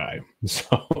bright guy.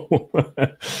 So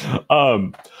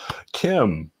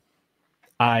Kim,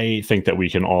 I think that we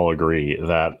can all agree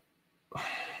that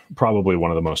probably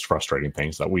one of the most frustrating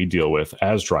things that we deal with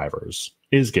as drivers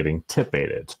is getting tip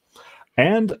baited.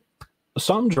 And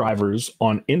some drivers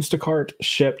on Instacart,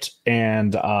 Shipt,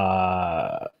 and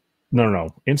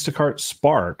Instacart,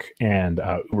 Spark, and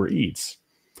Uber Eats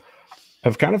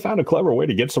have kind of found a clever way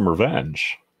to get some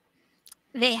revenge.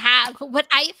 They have. What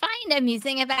I find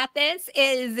amusing about this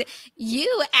is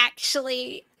you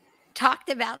actually talked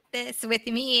about this with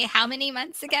me how many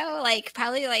months ago? Like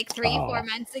probably like 3-4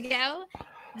 months ago.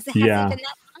 Has it been that long?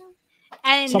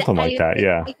 And something like that,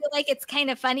 yeah. I feel like it's kind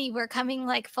of funny. We're coming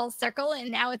like full circle, and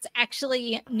now it's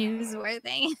actually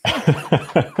newsworthy.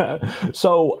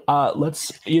 So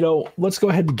let's go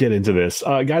ahead and get into this,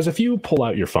 guys. If you pull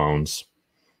out your phones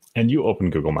and you open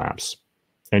Google Maps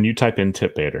and you type in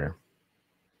tip baiter,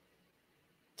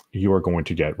 you are going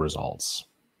to get results.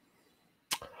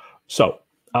 So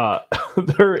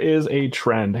there is a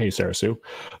trend. Hey, Sarah Sue,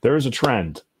 there is a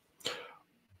trend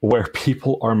where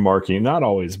people are marking, not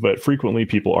always, but frequently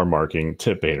people are marking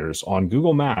tip baiters on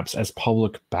Google Maps as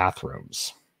public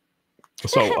bathrooms.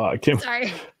 So, Kim,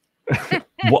 sorry.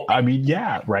 Well, I mean,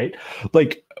 yeah, right.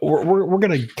 Like we're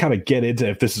gonna kind of get into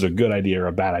if this is a good idea or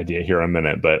a bad idea here in a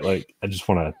minute, but like I just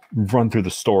want to run through the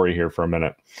story here for a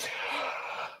minute.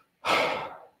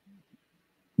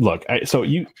 Look, I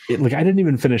didn't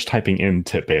even finish typing in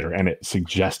tip baiter and it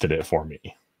suggested it for me.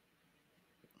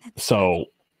 So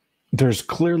there's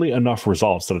clearly enough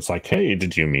results that it's like, hey,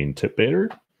 did you mean tip baiter?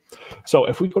 So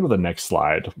if we go to the next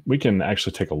slide, we can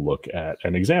actually take a look at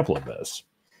an example of this.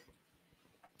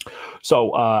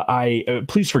 So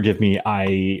please forgive me.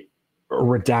 I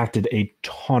redacted a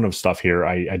ton of stuff here.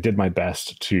 I did my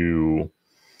best to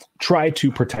try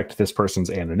to protect this person's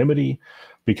anonymity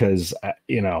because,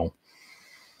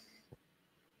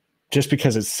 just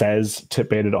because it says tip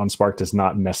baited on Spark does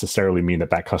not necessarily mean that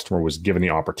that customer was given the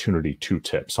opportunity to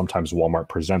tip. Sometimes Walmart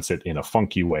presents it in a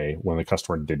funky way when the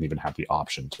customer didn't even have the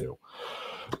option to.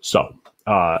 So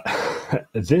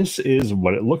this is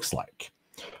what it looks like.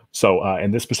 So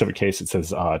in this specific case, it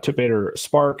says tip baiter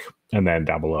Spark, and then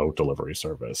down below delivery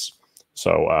service.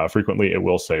 So frequently it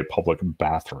will say public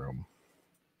bathroom.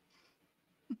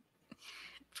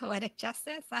 Poetic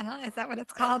justice? I don't know. Is that what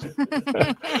it's called?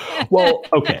 Well,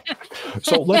 okay.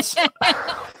 So let's.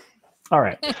 All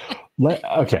right.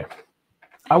 Okay.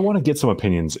 I want to get some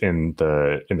opinions in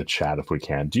the chat if we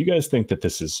can. Do you guys think that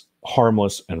this is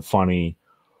harmless and funny,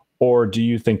 Or do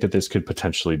you think that this could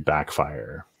potentially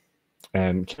backfire?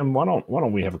 And Kim, why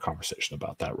don't we have a conversation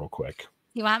about that real quick?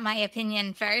 You want my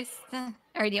opinion first,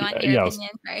 or do you want Yeah, your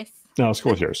opinion first? No, let's go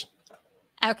with yours.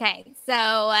 Okay,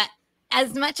 so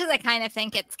as much as I kind of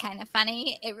think it's kind of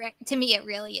funny, to me it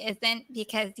really isn't,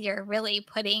 because you're really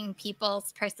putting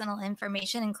people's personal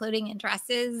information, including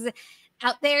addresses,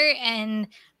 out there. And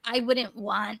I wouldn't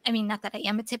want, I mean, not that I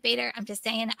am a tip baiter, I'm just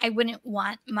saying I wouldn't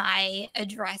want my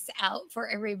address out for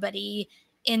everybody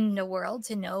in the world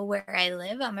to know where I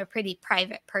live. I'm a pretty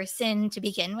private person to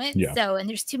begin with. Yeah. So, and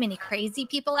there's too many crazy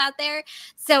people out there.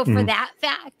 So for that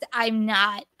fact, I'm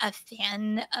not a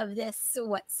fan of this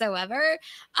whatsoever.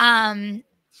 I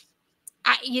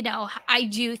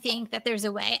do think that there's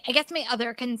a way. I guess my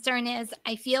other concern is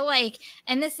I feel like,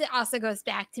 and this also goes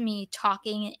back to me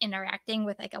talking and interacting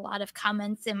with like a lot of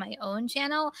comments in my own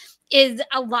channel, is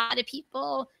a lot of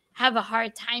people have a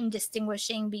hard time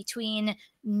distinguishing between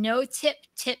no tip,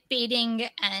 tip baiting,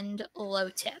 and low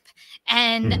tip.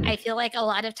 And I feel like a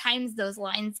lot of times those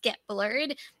lines get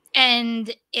blurred, and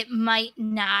it might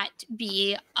not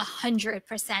be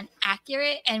 100%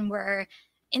 accurate. And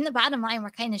in the bottom line,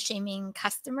 we're kind of shaming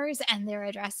customers and their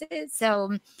addresses.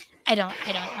 So I don't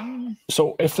know.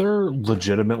 So if they're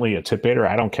legitimately a tip baiter,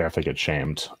 I don't care if they get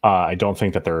shamed. I don't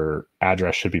think that their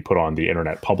address should be put on the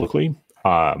internet publicly.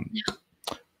 No.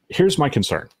 Here's my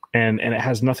concern, and it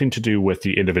has nothing to do with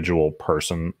the individual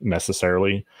person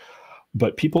necessarily,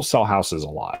 but people sell houses a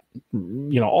lot,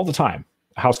 all the time.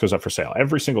 A house goes up for sale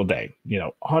every single day.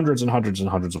 Hundreds and hundreds and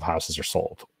hundreds of houses are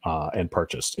sold and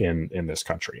purchased in this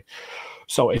country.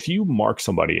 So if you mark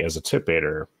somebody as a tip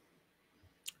baiter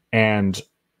and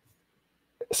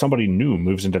somebody new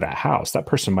moves into that house, that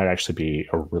person might actually be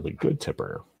a really good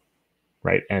tipper,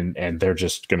 right? And they're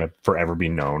just going to forever be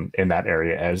known in that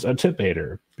area as a tip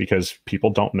baiter because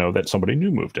people don't know that somebody new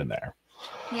moved in there.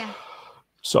 Yeah.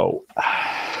 So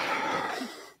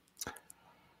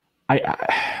I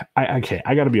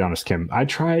got to be honest, Kim. I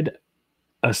tried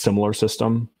a similar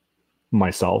system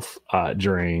myself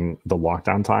during the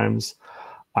lockdown times.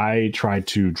 I tried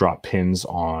to drop pins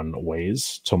on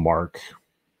Waze to mark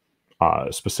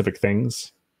specific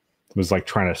things. It was like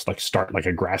trying to start like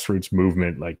a grassroots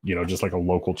movement, just like a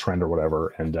local trend or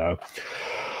whatever. And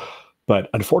but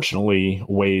unfortunately,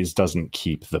 Waze doesn't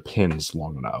keep the pins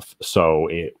long enough, so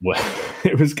it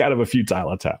was kind of a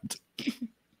futile attempt.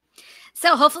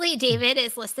 So hopefully David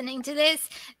is listening to this.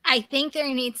 I think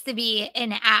there needs to be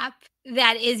an app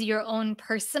that is your own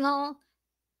personal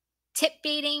tip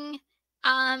baiting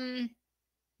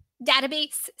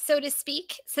database, so to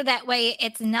speak. So that way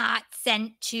it's not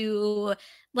sent to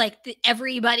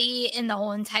everybody in the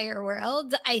whole entire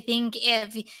world. I think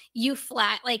if you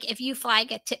flag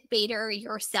a tip baiter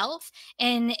yourself,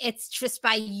 and it's just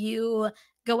by you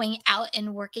going out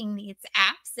and working these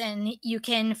apps, and you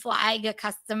can flag a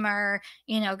customer,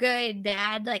 good,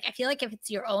 bad. I feel like if it's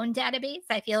your own database,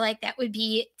 I feel like that would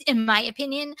be, in my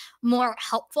opinion, more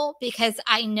helpful, because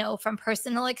I know from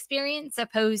personal experience,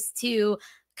 opposed to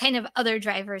kind of other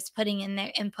drivers putting in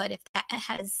their input,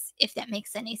 if that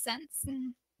makes any sense.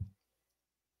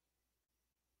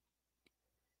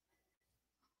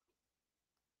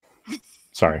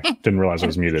 Sorry, didn't realize I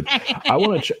was muted. I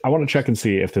want to check and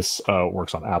see if this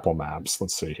works on Apple Maps.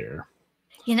 Let's see here.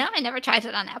 I never tried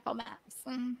it on Apple Maps.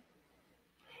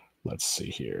 Let's see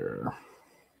here.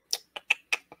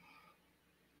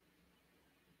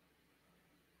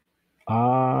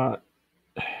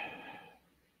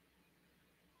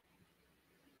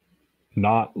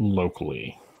 Not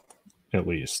locally, at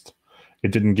least.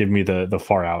 It didn't give me the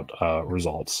far out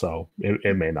results, so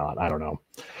it may not. I don't know.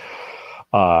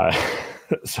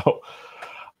 So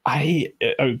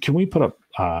can we put up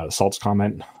Salt's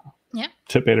comment? Yeah.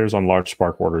 Tip baiters on large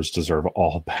spark orders deserve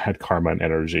all bad karma and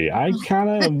energy. I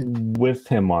kind of with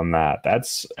him on that.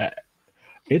 That's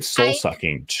it's soul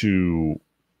sucking to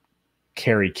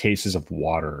carry cases of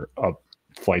water up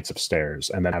flights of stairs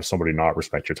and then have somebody not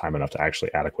respect your time enough to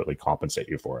actually adequately compensate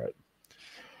you for it.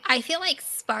 I feel like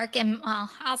Spark and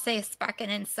I'll say Spark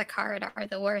and Instacart are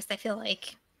the worst. I feel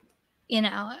like,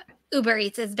 Uber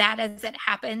Eats, as bad as it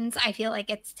happens, I feel like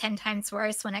it's 10 times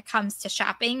worse when it comes to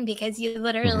shopping, because you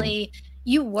literally,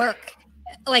 you work.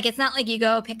 It's not like you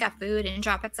go pick up food and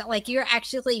drop it. So you're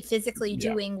actually physically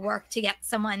doing work to get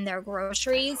someone their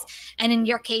groceries. And in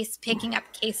your case, picking up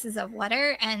cases of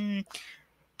water. And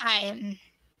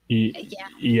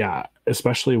yeah,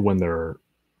 especially when they're,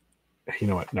 you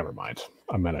know what, never mind.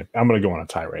 I'm gonna go on a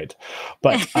tirade.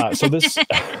 But so this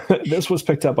this was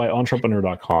picked up by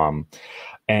entrepreneur.com,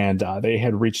 and they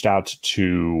had reached out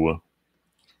to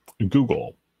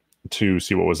Google to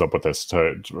see what was up with this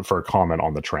for a comment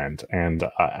on the trend. And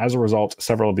as a result,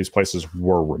 several of these places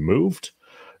were removed.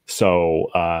 So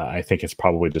I think it's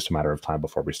probably just a matter of time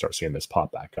before we start seeing this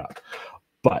pop back up.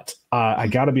 But I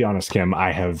got to be honest, Kim,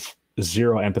 I have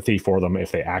zero empathy for them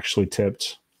if they actually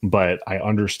tipped. But I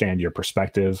understand your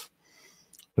perspective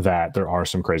that there are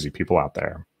some crazy people out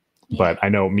there. Yeah. But I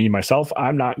know me, myself,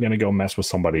 I'm not going to go mess with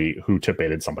somebody who tip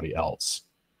baited somebody else.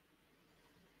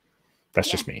 That's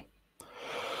just me.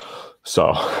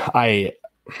 So I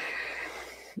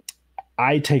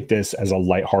take this as a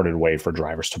lighthearted way for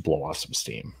drivers to blow off some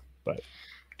steam. But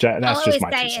that's just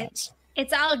my 2 cents.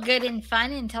 It's all good and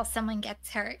fun until someone gets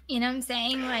hurt. You know what I'm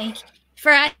saying? Like,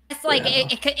 for us, like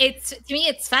it's to me,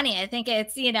 it's funny. I think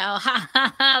it's, you know,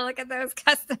 look at those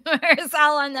customers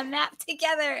all on the map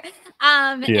together.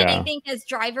 And I think as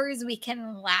drivers, we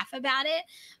can laugh about it.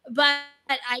 But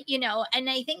you know, and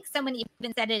I think someone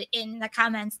even said it in the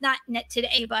comments, not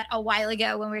today, but a while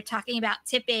ago when we were talking about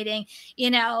tip baiting.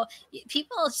 You know,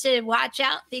 people should watch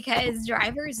out because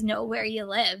drivers know where you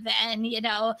live, and you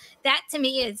know that to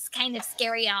me is kind of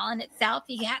scary all in itself.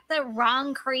 You got the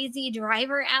wrong crazy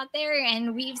driver out there,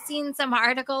 and we've seen some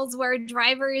articles where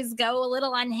drivers go a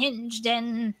little unhinged,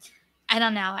 and I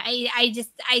don't know.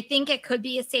 I think it could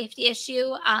be a safety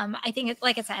issue. I think it's,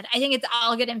 like I said, I think it's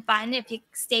all good and fun if it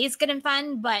stays good and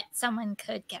fun, but someone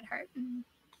could get hurt.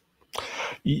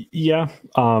 Yeah.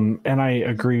 And I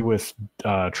agree with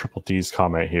Triple D's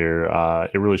comment here.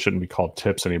 It really shouldn't be called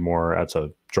tips anymore. That's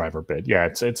a driver bid. Yeah,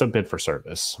 it's a bid for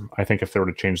service. I think if they were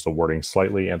to change the wording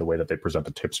slightly and the way that they present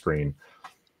the tip screen,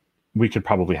 we could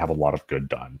probably have a lot of good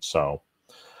done. So,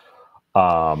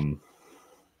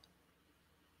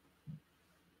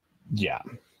 yeah,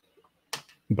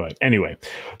 but anyway,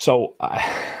 so,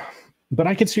 but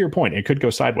I could see your point. It could go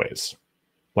sideways,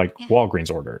 like Walgreens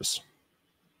orders.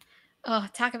 Oh,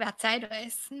 talk about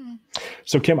sideways.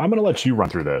 So Kim, I'm going to let you run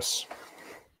through this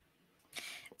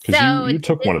because you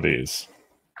took one of these.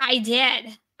 I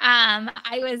did.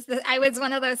 I was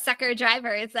one of those sucker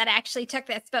drivers that actually took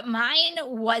this, but mine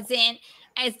wasn't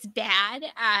as bad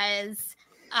as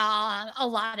a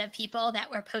lot of people that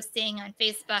were posting on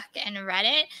Facebook and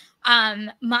Reddit.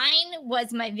 Mine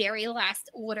was my very last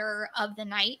order of the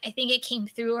night. I think it came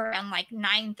through around like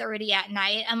 9:30 at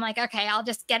night. I'm like, okay, I'll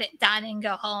just get it done and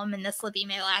go home, and this will be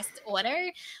my last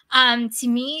order. To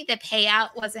me, the payout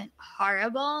wasn't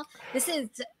horrible. This is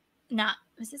not.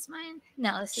 Was this mine?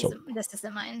 No, this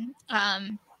isn't mine.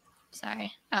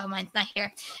 Sorry. Oh, mine's not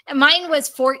here. Mine was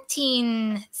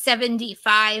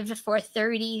 $14.75 for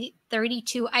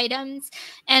 32 items.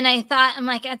 And I thought, I'm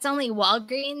like, it's only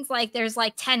Walgreens. Like there's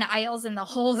like 10 aisles in the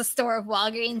whole store of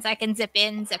Walgreens. I can zip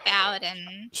in, zip out.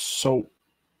 And so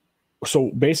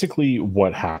basically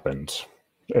what happened,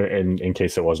 in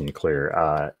case it wasn't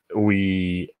clear,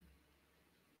 we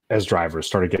as drivers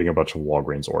started getting a bunch of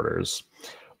Walgreens orders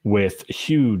with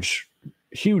huge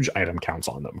item counts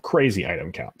on them, crazy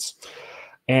item counts.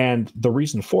 And the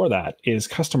reason for that is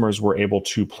customers were able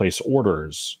to place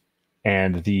orders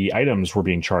and the items were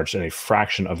being charged at a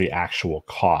fraction of the actual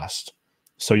cost.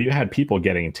 So you had people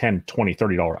getting $10, $20,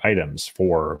 $30 items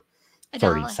for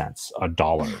 30 cents,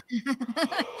 $1.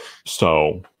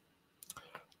 So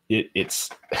it's,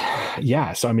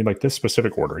 yeah. So I mean, like this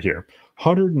specific order here,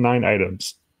 109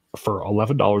 items for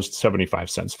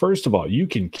 $11.75. First of all, you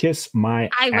can kiss my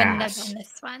ass. I wouldn't have done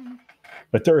this one.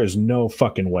 But there is no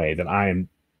fucking way that I am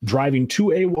driving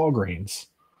to a Walgreens,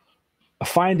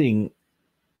 finding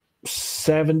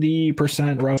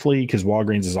 70% roughly, because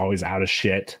Walgreens is always out of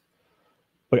shit.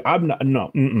 Like I'm not,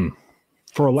 no,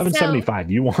 for $11.75,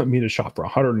 you want me to shop for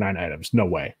 109 items? No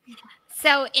way.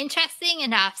 So interesting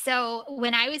enough. So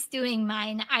when I was doing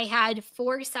mine, I had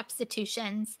 4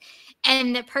 substitutions,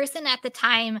 and the person at the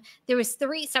time, there was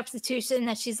 3 substitutions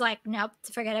that she's like, nope,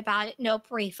 forget about it. Nope,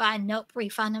 refund. Nope,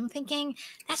 refund. I'm thinking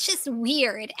that's just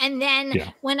weird. And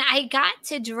then when I got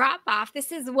to drop off,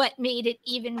 this is what made it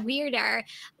even weirder.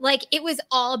 Like it was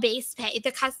all base pay.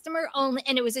 The customer only,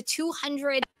 and it was a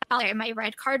 $200. My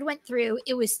red card went through.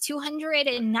 It was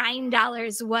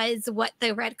 $209 was what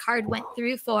the red card went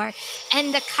through for.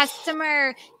 And the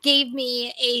customer gave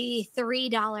me a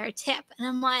 $3 tip. And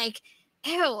I'm like,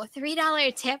 ew,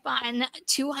 $3 tip on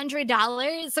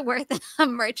 $200 worth of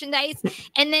merchandise.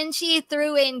 And then she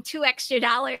threw in $2 extra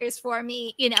for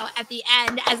me, you know, at the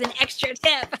end as an extra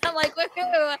tip. I'm like,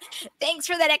 woohoo, thanks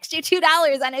for that extra $2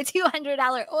 on a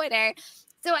 $200 order.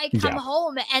 So I come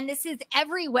home and this is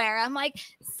everywhere. I'm like,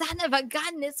 son of a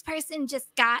gun, this person just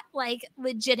got like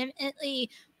legitimately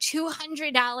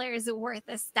 $200 worth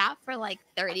of stuff for like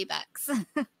 $30.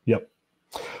 Yep.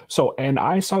 So, and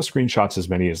I saw screenshots as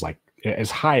many as like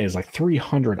as high as like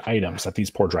 300 items that these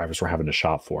poor drivers were having to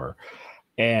shop for.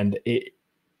 And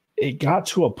it got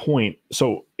to a point.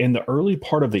 So in the early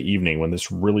part of the evening, when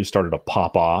this really started to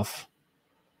pop off,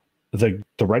 the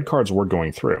red cards were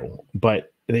going through,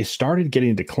 but they started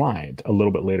getting declined a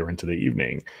little bit later into the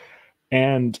evening.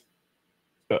 And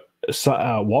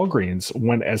Walgreens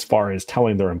went as far as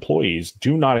telling their employees,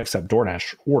 do not accept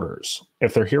DoorDash orders.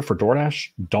 If they're here for DoorDash,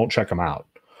 don't check them out,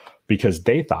 because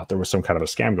they thought there was some kind of a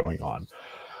scam going on.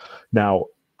 Now,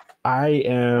 I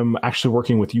am actually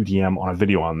working with UDM on a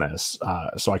video on this,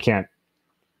 so I can't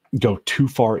go too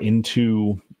far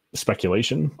into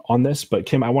speculation on this. But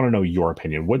Kim, I want to know your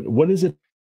opinion. What is it?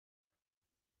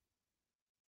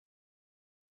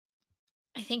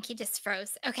 I think he just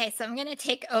froze. Okay, so I'm going to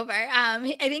take over.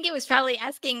 I think he was probably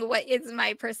asking what is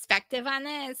my perspective on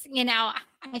this.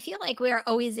 I feel like we're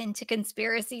always into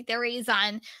conspiracy theories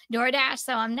on DoorDash,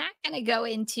 so I'm not going to go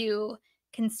into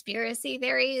conspiracy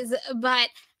theories, but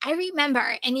I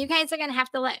remember, and you guys are going to have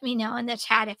to let me know in the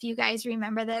chat if you guys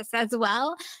remember this as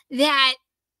well, that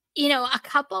a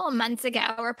couple of months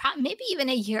ago, or maybe even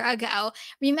a year ago,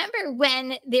 remember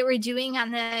when they were doing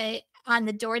on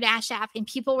the DoorDash app and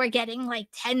people were getting like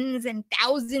tens and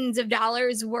thousands of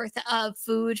dollars worth of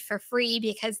food for free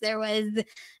because there was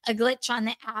a glitch on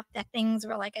the app that things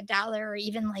were like $1 or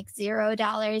even like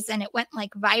 $0, and it went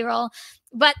like viral.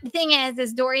 But the thing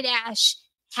is DoorDash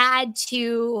had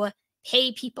to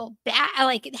pay people back,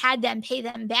 like it had them pay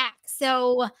them back.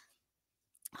 So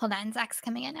hold on, Zach's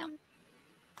coming in now.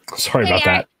 Sorry about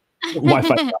that.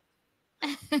 Wi-Fi.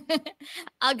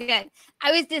 All good.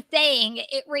 I was just saying,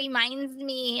 it reminds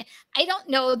me, I don't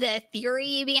know the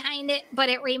theory behind it, but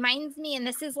it reminds me, and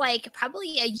this is like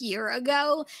probably a year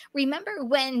ago. Remember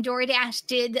when DoorDash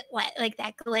did like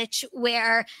that glitch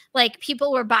where like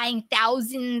people were buying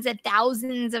thousands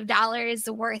of dollars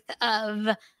worth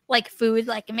of like food,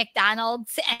 like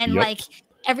McDonald's, and Yep. like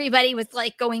everybody was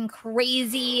like going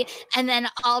crazy. And then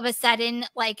all of a sudden,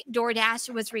 like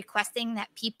DoorDash was requesting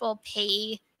that people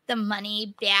pay the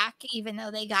money back, even though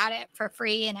they got it for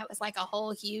free. And it was like a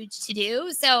whole huge to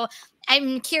do. So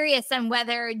I'm curious on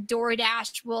whether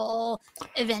DoorDash will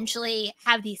eventually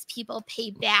have these people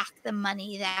pay back the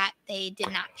money that they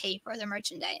did not pay for the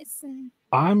merchandise.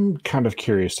 I'm kind of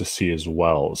curious to see as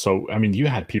well. So, I mean, you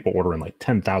had people ordering like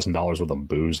 $10,000 worth of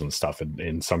booze and stuff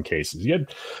in some cases.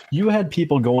 You had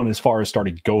people going as far as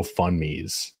starting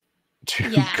GoFundMe's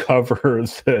to cover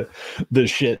the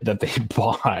shit that they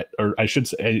bought, or I should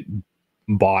say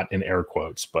bought in air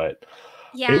quotes, but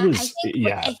it was,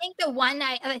 I think the one,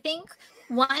 I think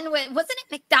one wasn't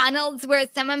it McDonald's where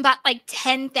someone bought like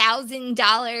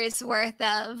 $10,000 worth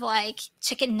of like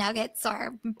chicken nuggets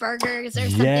or burgers or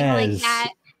something like that.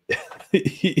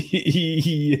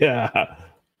 Yeah.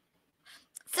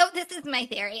 So this is my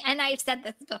theory, and I've said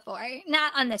this before,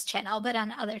 not on this channel, but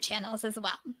on other channels as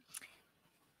well.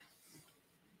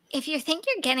 If you think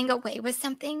you're getting away with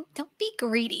something, don't be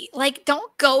greedy. Like,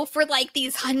 don't go for like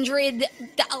these 100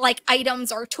 like items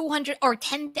or 200 or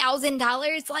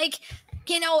 $10,000. Like,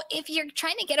 if you're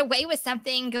trying to get away with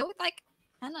something, go with like,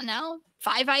 I don't know,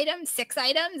 5 items, 6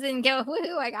 items, and go,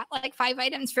 woohoo, I got like 5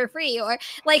 items for free. Or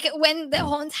like when the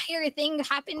whole entire thing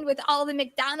happened with all the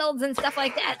McDonald's and stuff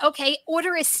like that. Okay,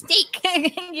 order a steak.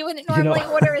 You wouldn't normally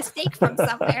order a steak from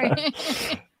somewhere.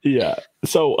 Yeah.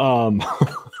 So,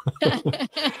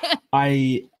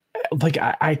 I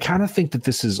kind of think that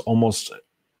this is almost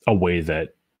a way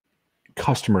that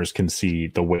customers can see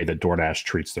the way that DoorDash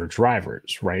treats their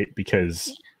drivers, right?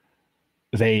 Because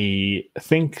they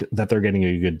think that they're getting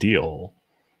a good deal,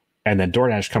 and then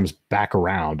DoorDash comes back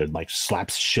around and like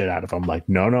slaps shit out of them. Like,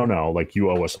 no, like you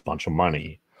owe us a bunch of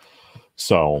money.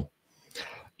 So,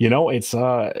 it's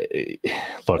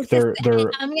look, they're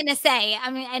I'm gonna say,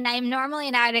 and I'm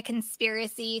normally not a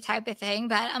conspiracy type of thing,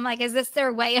 but I'm like, is this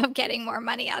their way of getting more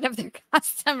money out of their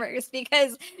customers?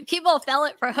 Because people fell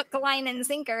it for hook, line, and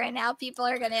sinker, and now people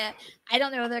are I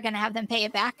don't know if they're gonna have them pay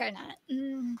it back or not.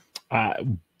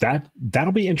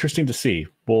 That'll be interesting to see.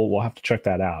 We'll have to check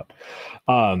that out.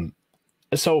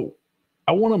 So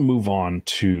I want to move on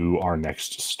to our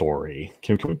next story.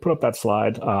 Can we put up that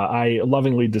slide? I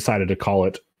lovingly decided to call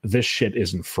it "This Shit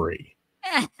Isn't Free."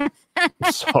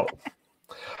 So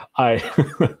I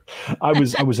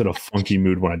was in a funky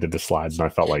mood when I did the slides, and I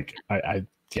felt like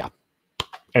yeah.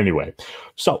 Anyway,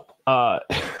 so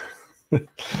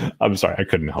I'm sorry, I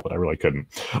couldn't help it. I really couldn't.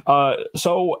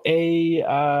 So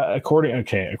according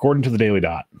to the Daily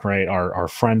Dot, right? Our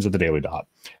friends at the Daily Dot,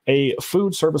 a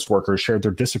food service worker shared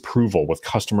their disapproval with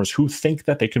customers who think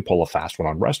that they can pull a fast one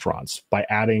on restaurants by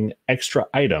adding extra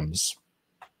items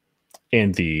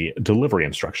in the delivery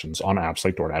instructions on apps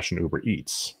like DoorDash and Uber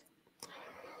Eats?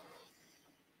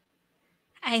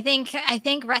 I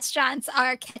think restaurants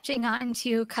are catching on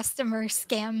to customer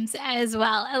scams as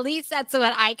well. At least that's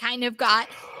what I kind of got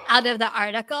out of the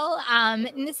article.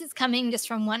 And this is coming just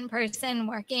from one person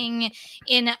working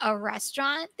in a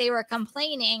restaurant. They were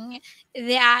complaining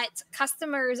that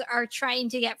customers are trying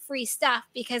to get free stuff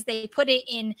because they put it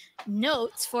in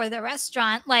notes for the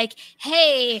restaurant, like,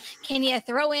 hey, can you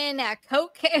throw in a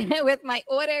Coke with my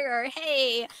order? Or,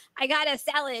 hey, I got a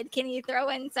salad. Can you throw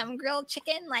in some grilled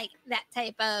chicken? Like that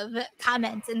type of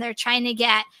comments. And they're trying to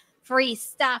get free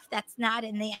stuff that's not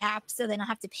in the app so they don't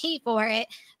have to pay for it,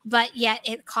 but yet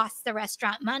it costs the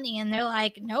restaurant money. And they're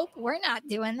like, nope, we're not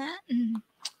doing that.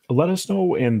 Let us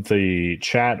know in the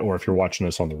chat, or if you're watching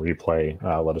this on the replay,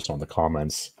 let us know in the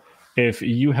comments if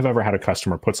you have ever had a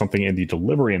customer put something in the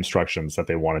delivery instructions that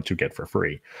they wanted to get for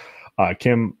free.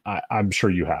 Kim, I'm sure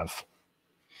you have.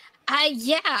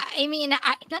 Yeah, I mean,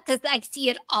 not that I see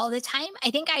it all the time.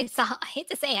 I think I hate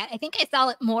to say it, I think I saw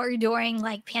it more during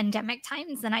like pandemic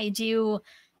times than I do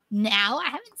now. I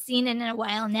haven't seen it in a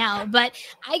while now, but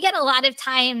I get a lot of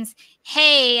times,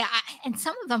 hey, and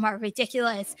some of them are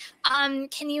ridiculous.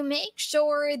 Can you make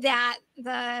sure that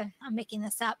I'm making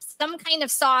this up, some kind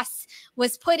of sauce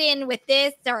was put in with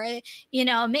this, or,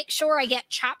 make sure I get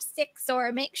chopsticks,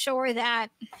 or make sure that,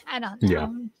 I don't know. Yeah.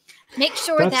 Make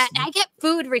sure that I get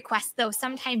food requests though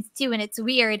sometimes too, and it's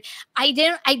weird. I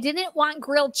didn't want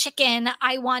grilled chicken.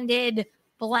 I wanted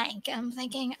blank. I'm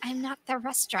thinking, I'm not the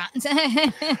restaurant.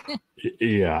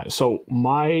 Yeah. So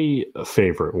my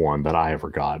favorite one that I ever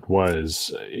got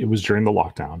was during the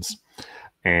lockdowns,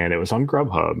 and it was on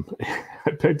Grubhub.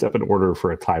 I picked up an order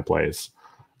for a Thai place,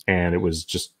 and it was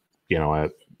just,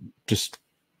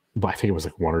 I think it was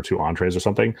like 1 or 2 entrees or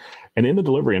something. And in the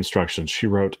delivery instructions, she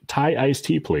wrote Thai iced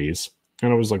tea, please.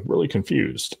 And I was like really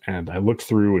confused. And I looked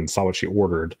through and saw what she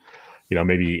ordered.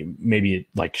 Maybe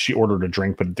like she ordered a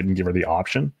drink, but it didn't give her the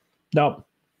option. No,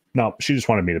 she just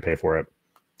wanted me to pay for it.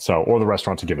 So, or the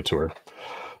restaurant to give it to her.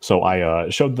 So I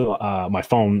showed my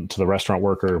phone to the restaurant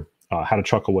worker, had a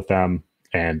chuckle with them,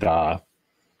 and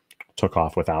took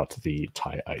off without the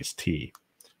Thai iced tea.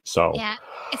 So yeah,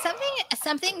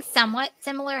 something somewhat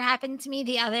similar happened to me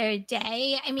the other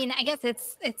day. I mean, I guess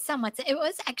it's somewhat. It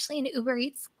was actually an Uber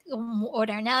Eats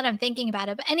order. Now that I'm thinking about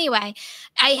it, but anyway,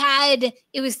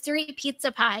 it was 3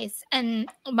 pizza pies, and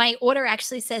my order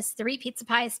actually says 3 pizza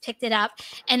pies. Picked it up,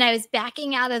 and I was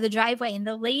backing out of the driveway, and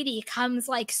the lady comes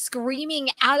like screaming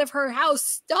out of her house,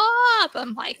 "Stop!"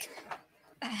 I'm like,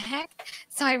 the heck?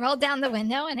 So I rolled down the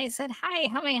window and I said, "Hi,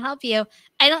 how may I help you?"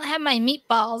 "I don't have my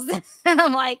meatballs." And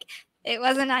I'm like, "It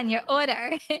wasn't on your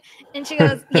order." And she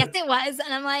goes, "Yes, it was."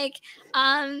 And I'm like,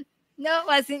 "No, it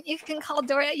wasn't. You can call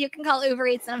Uber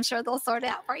Eats, and I'm sure they'll sort it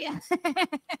out for you."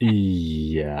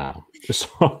 Yeah.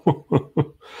 So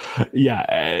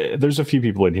yeah, there's a few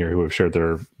people in here who have shared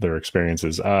their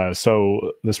experiences.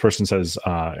 So this person says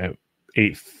at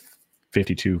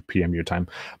 8:52 p.m. your time,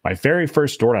 my very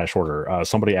first DoorDash order,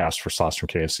 somebody asked for sauce from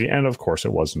KFC, and of course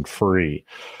it wasn't free.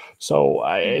 So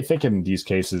I think in these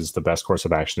cases, the best course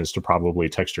of action is to probably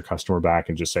text your customer back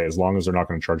and just say, as long as they're not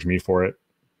going to charge me for it,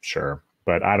 sure.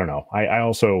 But I don't know. I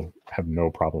also have no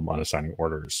problem unassigning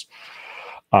orders.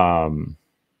 Let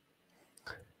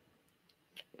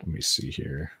me see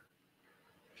here.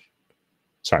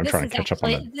 Sorry, I'm trying to catch up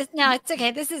on that. No, it's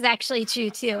okay. This is actually true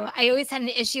too. I always had an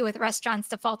issue with restaurants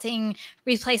defaulting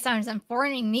replacements and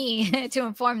forwarding me to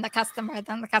inform the customer,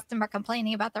 then the customer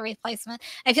complaining about the replacement.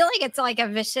 I feel like it's like a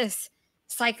vicious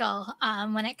cycle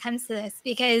when it comes to this,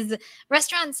 because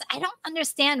restaurants, I don't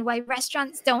understand why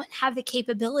restaurants don't have the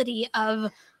capability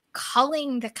of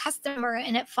calling the customer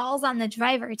and it falls on the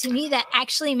driver. To me, that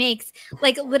actually makes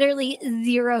like literally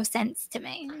 0 sense to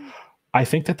me. I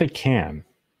think that they can.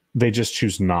 They just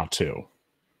choose not to.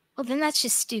 Well, then that's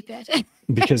just stupid.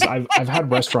 Because I've had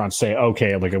restaurants say,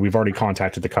 okay, like we've already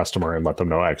contacted the customer and let them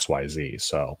know X, Y, Z.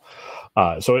 So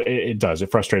it does. It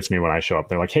frustrates me when I show up.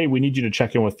 They're like, hey, we need you to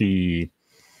check in with the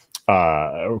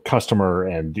customer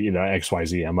and X, Y,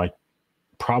 Z. I'm like,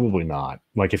 probably not.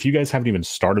 Like, if you guys haven't even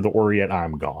started the order yet,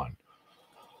 I'm gone.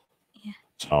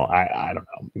 So I don't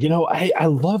know. I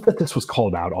love that this was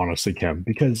called out, honestly, Kim,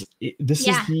 because this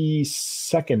is the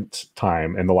second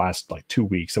time in the last like 2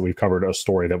 weeks that we've covered a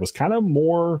story that was kind of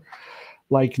more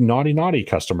like naughty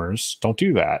customers. Don't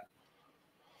do that.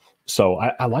 So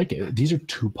I like it. These are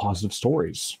 2 positive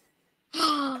stories.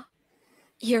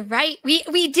 You're right.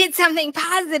 We did something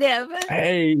positive.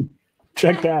 Hey,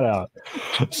 check that out.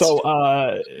 So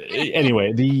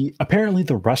anyway, apparently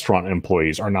the restaurant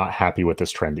employees are not happy with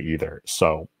this trend either.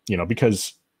 So,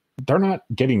 because they're not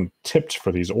getting tipped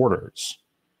for these orders.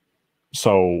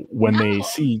 So when they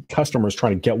see customers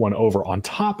trying to get one over on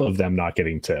top of them not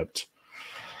getting tipped,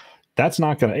 it's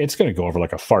going to go over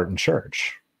like a fart in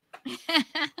church.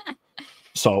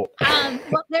 So,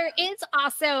 well, there is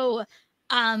also,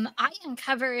 I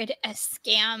uncovered a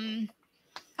scam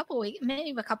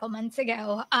maybe a couple months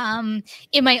ago,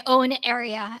 in my own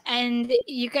area. And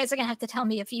you guys are going to have to tell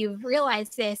me if you've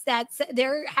realized this, that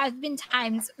there have been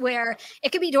times where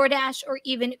it could be DoorDash or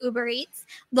even Uber Eats.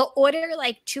 They'll order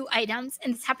like 2 items.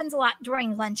 And this happens a lot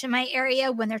during lunch in my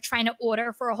area when they're trying to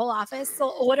order for a whole office.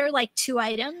 They'll order like 2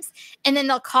 items and then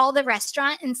they'll call the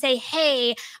restaurant and say,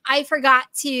 hey, I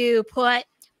forgot to put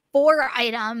 4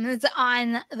 items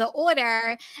on the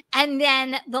order, and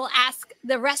then they'll ask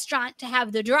the restaurant to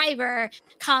have the driver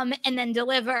come and then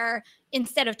deliver,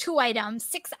 instead of 2 items,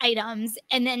 6 items,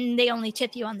 and then they only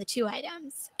tip you on the 2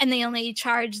 items, and they only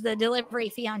charge the delivery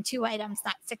fee on 2 items,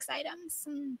 not 6 items.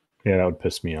 Yeah, that would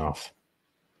piss me off.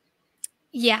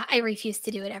 Yeah, I refuse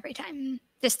to do it every time,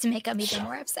 just to make them even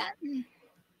more upset.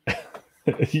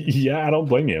 Yeah, I don't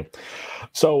blame you.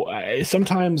 So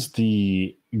sometimes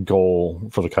the goal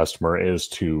for the customer is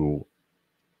to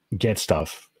get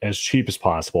stuff as cheap as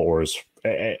possible, or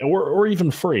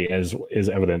even free, as is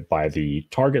evident by the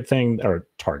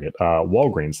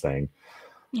Walgreens thing,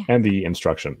 yeah, and the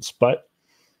instructions. But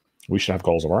we should have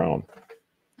goals of our own.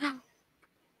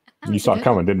 You saw it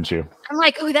coming, didn't you? I'm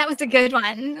like, oh, that was a good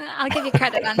one. I'll give you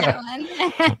credit on that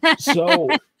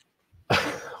one.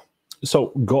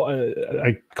 So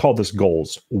I call this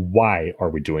goals. Why are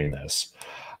we doing this?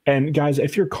 And guys,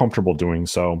 if you're comfortable doing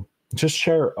so, just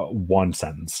share 1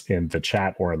 sentence in the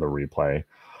chat or in the replay.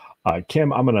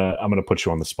 Kim, I'm gonna put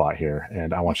you on the spot here,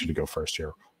 and I want you to go first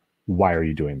here. Why are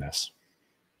you doing this?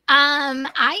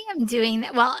 I am doing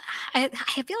that. Well, I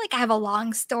feel like I have a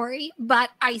long story, but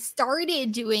I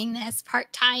started doing this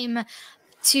part-time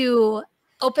to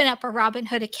open up a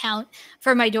Robinhood account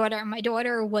for my daughter. My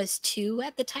daughter was 2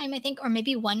 at the time, I think, or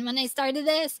maybe 1 when I started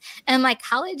this. And like,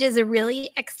 college is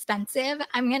really expensive.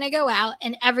 I'm going to go out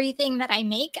and everything that I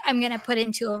make, I'm going to put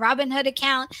into a Robinhood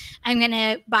account. I'm going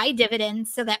to buy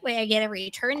dividends so that way I get a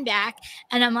return back.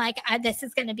 And I'm like, this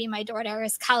is going to be my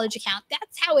daughter's college account.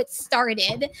 That's how it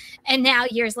started. And now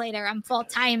years later, I'm full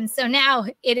time. So now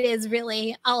it is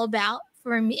really all about,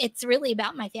 for me, it's really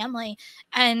about my family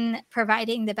and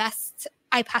providing the best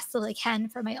I possibly can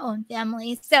for my own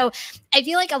family. So I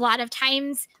feel like a lot of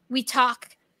times we talk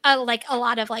like a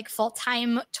lot of like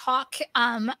full-time talk.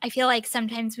 I feel like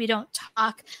sometimes we don't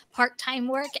talk part-time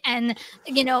work. And,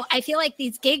 you know, I feel like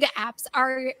these gig apps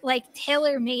are like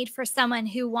tailor-made for someone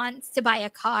who wants to buy a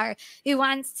car, who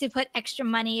wants to put extra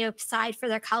money aside for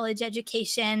their college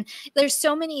education. There's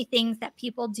so many things that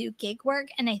people do gig work.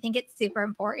 And I think it's super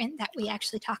important that we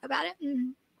actually talk about it.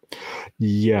 Mm-hmm.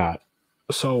 Yeah.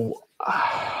 So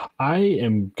I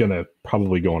am going to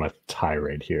probably go on a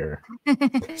tirade here.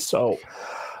 So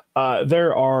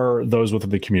there are those within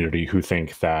the community who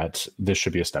think that this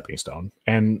should be a stepping stone.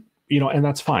 And, you know, and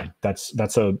that's fine. That's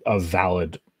a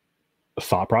valid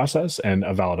thought process and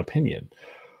a valid opinion.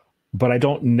 But I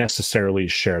don't necessarily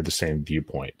share the same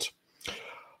viewpoint.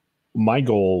 My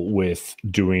goal with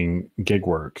doing gig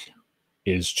work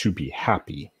is to be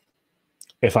happy.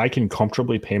 If I can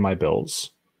comfortably pay my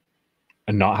bills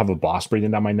and not have a boss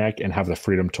breathing down my neck and have the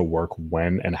freedom to work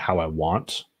when and how I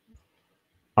want,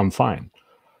 I'm fine.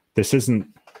 This isn't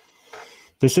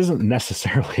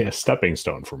necessarily a stepping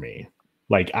stone for me.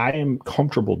 Like, I am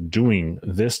comfortable doing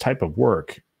this type of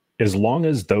work as long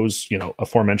as those, you know,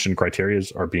 aforementioned criteria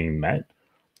are being met.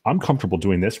 I'm comfortable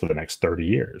doing this for the next 30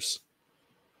 years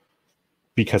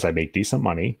because I make decent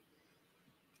money,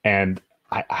 and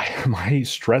my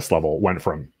stress level went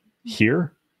from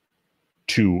here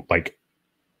to like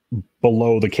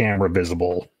below the camera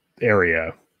visible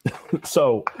area.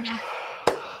 So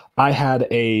I had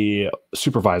a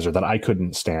supervisor that I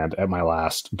couldn't stand at my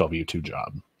last W-2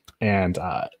 job. And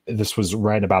this was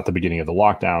right about the beginning of the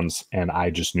lockdowns. And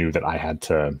I just knew that I had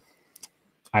to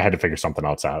figure something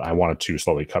else out. I wanted to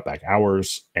slowly cut back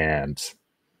hours and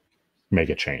make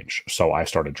a change. So I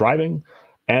started driving.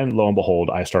 And lo and behold,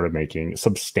 I started making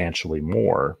substantially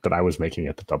more than I was making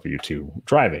at the W-2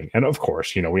 driving. And of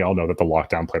course, you know, we all know that the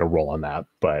lockdown played a role in that.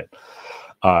 But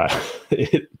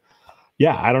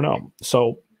yeah, I don't know.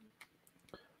 So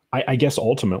I guess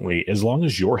ultimately, as long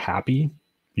as you're happy,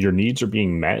 your needs are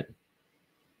being met,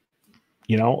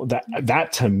 you know,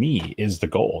 that to me is the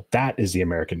goal. That is the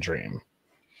American dream.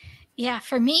 Yeah,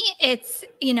 for me, it's,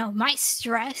 you know, my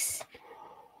stress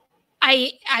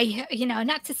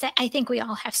not to say, I think we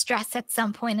all have stress at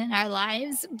some point in our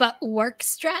lives, but work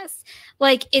stress,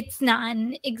 like it's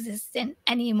non-existent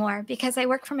anymore because I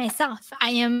work for myself.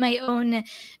 I am my own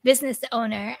business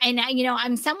owner. And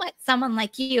I'm somewhat someone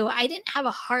like you. I didn't have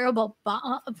a horrible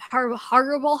boss,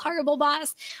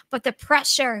 but the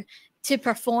pressure to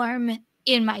perform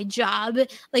in my job,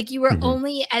 like you were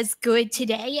only as good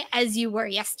today as you were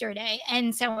yesterday,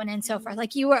 and so on and so forth.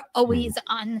 Like you were always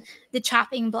on the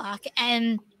chopping block.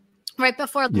 And right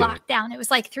before lockdown, it was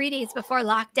like 3 days before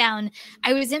lockdown,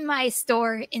 I was in my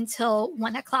store until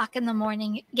 1 o'clock in the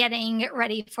morning getting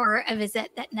ready for a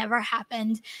visit that never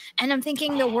happened. And I'm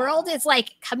thinking the world is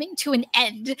like coming to an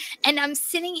end. And I'm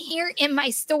sitting here in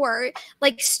my store,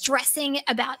 like stressing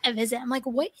about a visit. I'm like,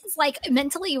 what is like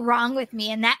mentally wrong with me?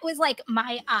 And that was like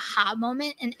my aha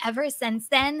moment. And ever since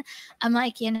then, I'm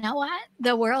like, you know what?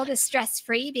 The world is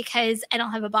stress-free because I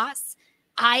don't have a boss.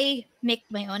 I make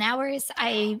my own hours.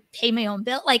 I pay my own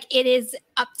bill. Like it is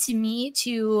up to me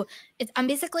I'm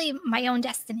basically my own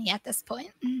destiny at this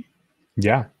point.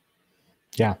 Yeah.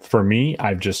 Yeah. For me,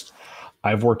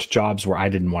 I've worked jobs where I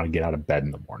didn't want to get out of bed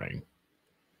in the morning.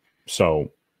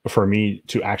 So for me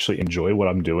to actually enjoy what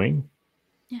I'm doing,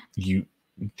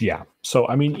 So,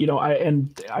 I mean,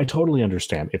 I totally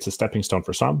understand it's a stepping stone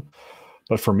for some,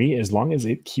 but for me, as long as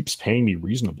it keeps paying me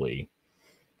reasonably,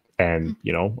 and,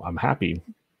 I'm happy,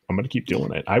 I'm going to keep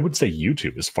doing it. I would say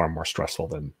YouTube is far more stressful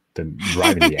than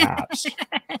driving the apps.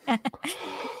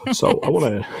 So I want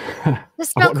to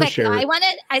just real quick. I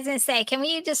was going to say, can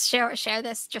we just share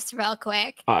this just real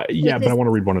quick? Yeah, but I want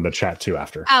to read one in the chat too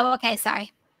after. Oh, okay.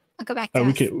 Sorry. I'll go back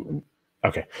to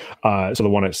okay. So the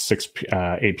one at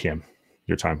 8 p.m.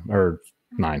 your time, or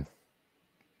 9.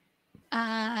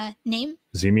 Name?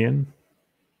 Zemian.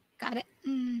 Got it.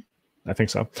 I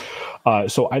think so.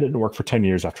 So I didn't work for 10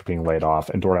 years after being laid off,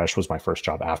 and DoorDash was my first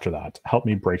job after that. Helped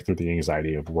me break through the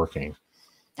anxiety of working.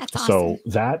 That's awesome. So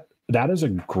that is a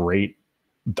great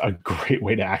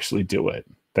way to actually do it.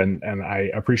 And I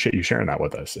appreciate you sharing that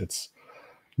with us. It's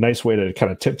a nice way to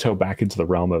kind of tiptoe back into the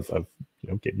realm of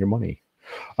getting your money.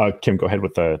 Kim, go ahead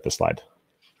with the slide.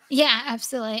 Yeah,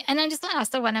 absolutely. And I just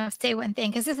also want to say one thing,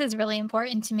 because this is really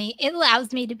important to me. It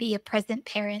allows me to be a present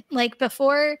parent. Like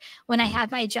before, when I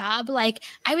had my job, like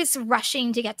I was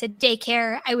rushing to get to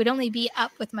daycare. I would only be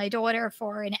up with my daughter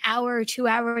for an hour or 2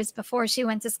 hours before she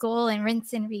went to school, and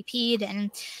rinse and repeat.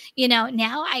 And,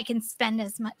 now I can spend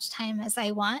as much time as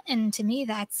I want. And to me,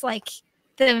 that's like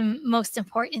the most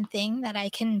important thing that I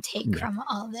can take from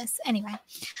all this. Anyway,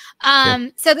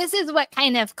 so this is what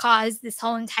kind of caused this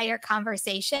whole entire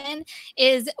conversation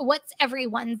is what's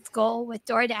everyone's goal with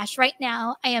DoorDash right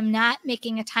now. I am not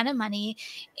making a ton of money.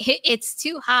 It's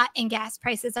too hot and gas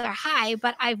prices are high,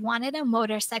 but I've wanted a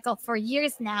motorcycle for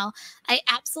years now. I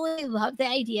absolutely love the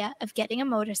idea of getting a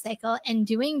motorcycle and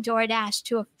doing DoorDash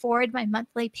to afford my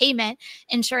monthly payment,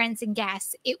 insurance, and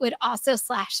gas. It would also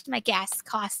slash my gas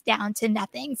costs down to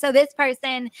nothing. So this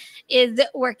person is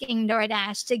working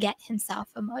DoorDash to get himself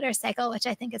a motorcycle, which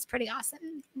I think is pretty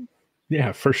awesome.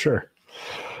 Yeah, for sure.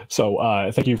 So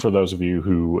thank you for those of you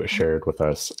who shared with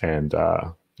us. And,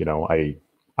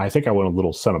 I think I went a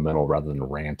little sentimental rather than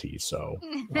ranty. So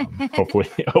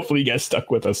hopefully you guys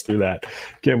stuck with us through that.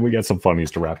 Kim, we got some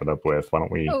funnies to wrap it up with. Why don't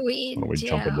we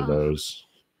jump into those?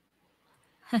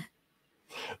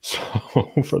 So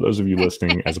for those of you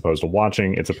listening as opposed to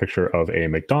watching, it's a picture of a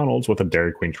McDonald's with a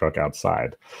Dairy Queen truck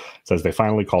outside. It says they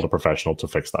finally called a professional to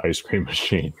fix the ice cream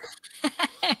machine.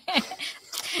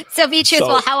 So be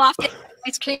truthful. How often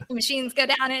ice cream machines go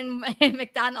down in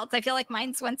McDonald's? I feel like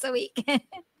mine's once a week.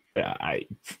 I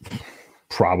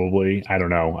don't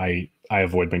know. I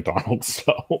avoid McDonald's,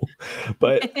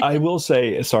 but I will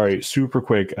say, sorry, super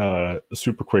quick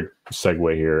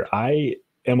segue here. I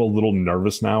am a little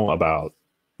nervous now about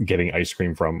getting ice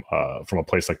cream from a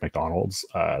place like McDonald's.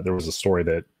 There was a story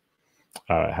that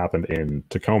happened in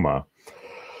Tacoma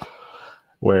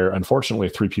where unfortunately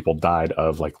 3 people died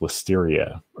of like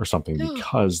listeria or something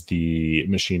because the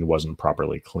machine wasn't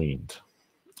properly cleaned.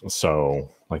 So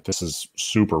like this is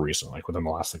super recent, like within the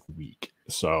last week.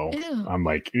 So I'm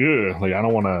like, I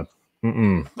don't want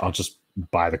to. I'll just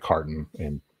buy the carton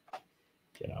and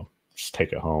just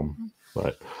take it home.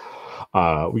 But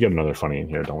we got another funny in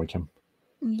here, don't we, Kim?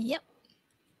 Yep.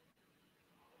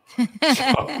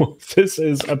 So this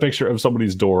is a picture of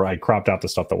somebody's door. I cropped out the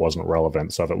stuff that wasn't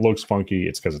relevant. So if it looks funky,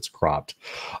 it's because it's cropped.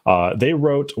 They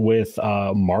wrote with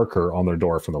a marker on their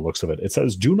door from the looks of it. It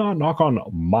says, "Do not knock on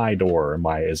my door."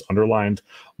 My is underlined.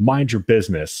 "Mind your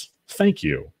business. Thank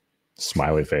you."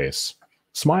 Smiley face.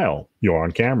 "Smile. You're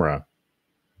on camera."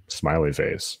 Smiley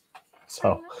face.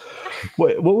 So,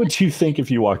 what would you think if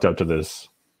you walked up to this?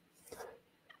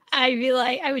 I'd be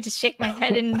like, I would just shake my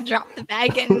head and drop the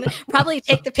bag and probably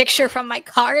take the picture from my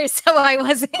car so I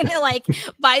wasn't like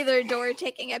by their door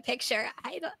taking a picture.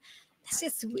 I don't. It's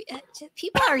just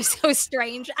people are so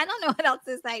strange. I don't know what else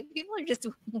to say. People are just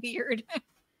weird.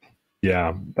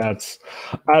 Yeah,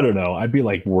 I don't know. I'd be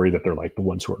like worried that they're like the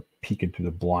ones who are peeking through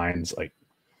the blinds. Like,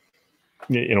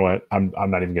 you know what? I'm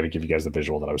not even going to give you guys the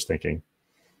visual that I was thinking.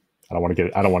 I don't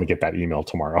want to get that email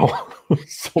tomorrow.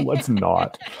 So let's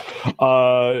not.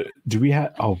 Do we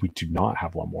have? Oh, we do not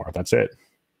have one more. That's it.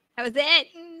 That was it.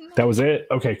 That was it.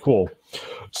 Okay, cool.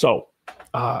 So,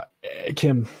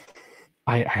 Kim,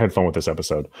 I had fun with this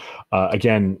episode.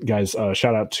 Again, guys,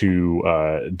 shout out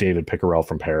to David Pickerel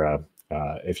from Para.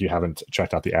 If you haven't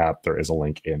checked out the app, there is a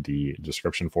link in the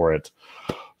description for it.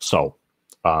 So,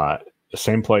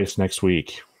 same place next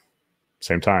week,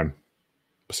 same time.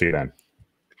 See you then.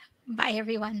 Bye,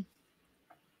 everyone.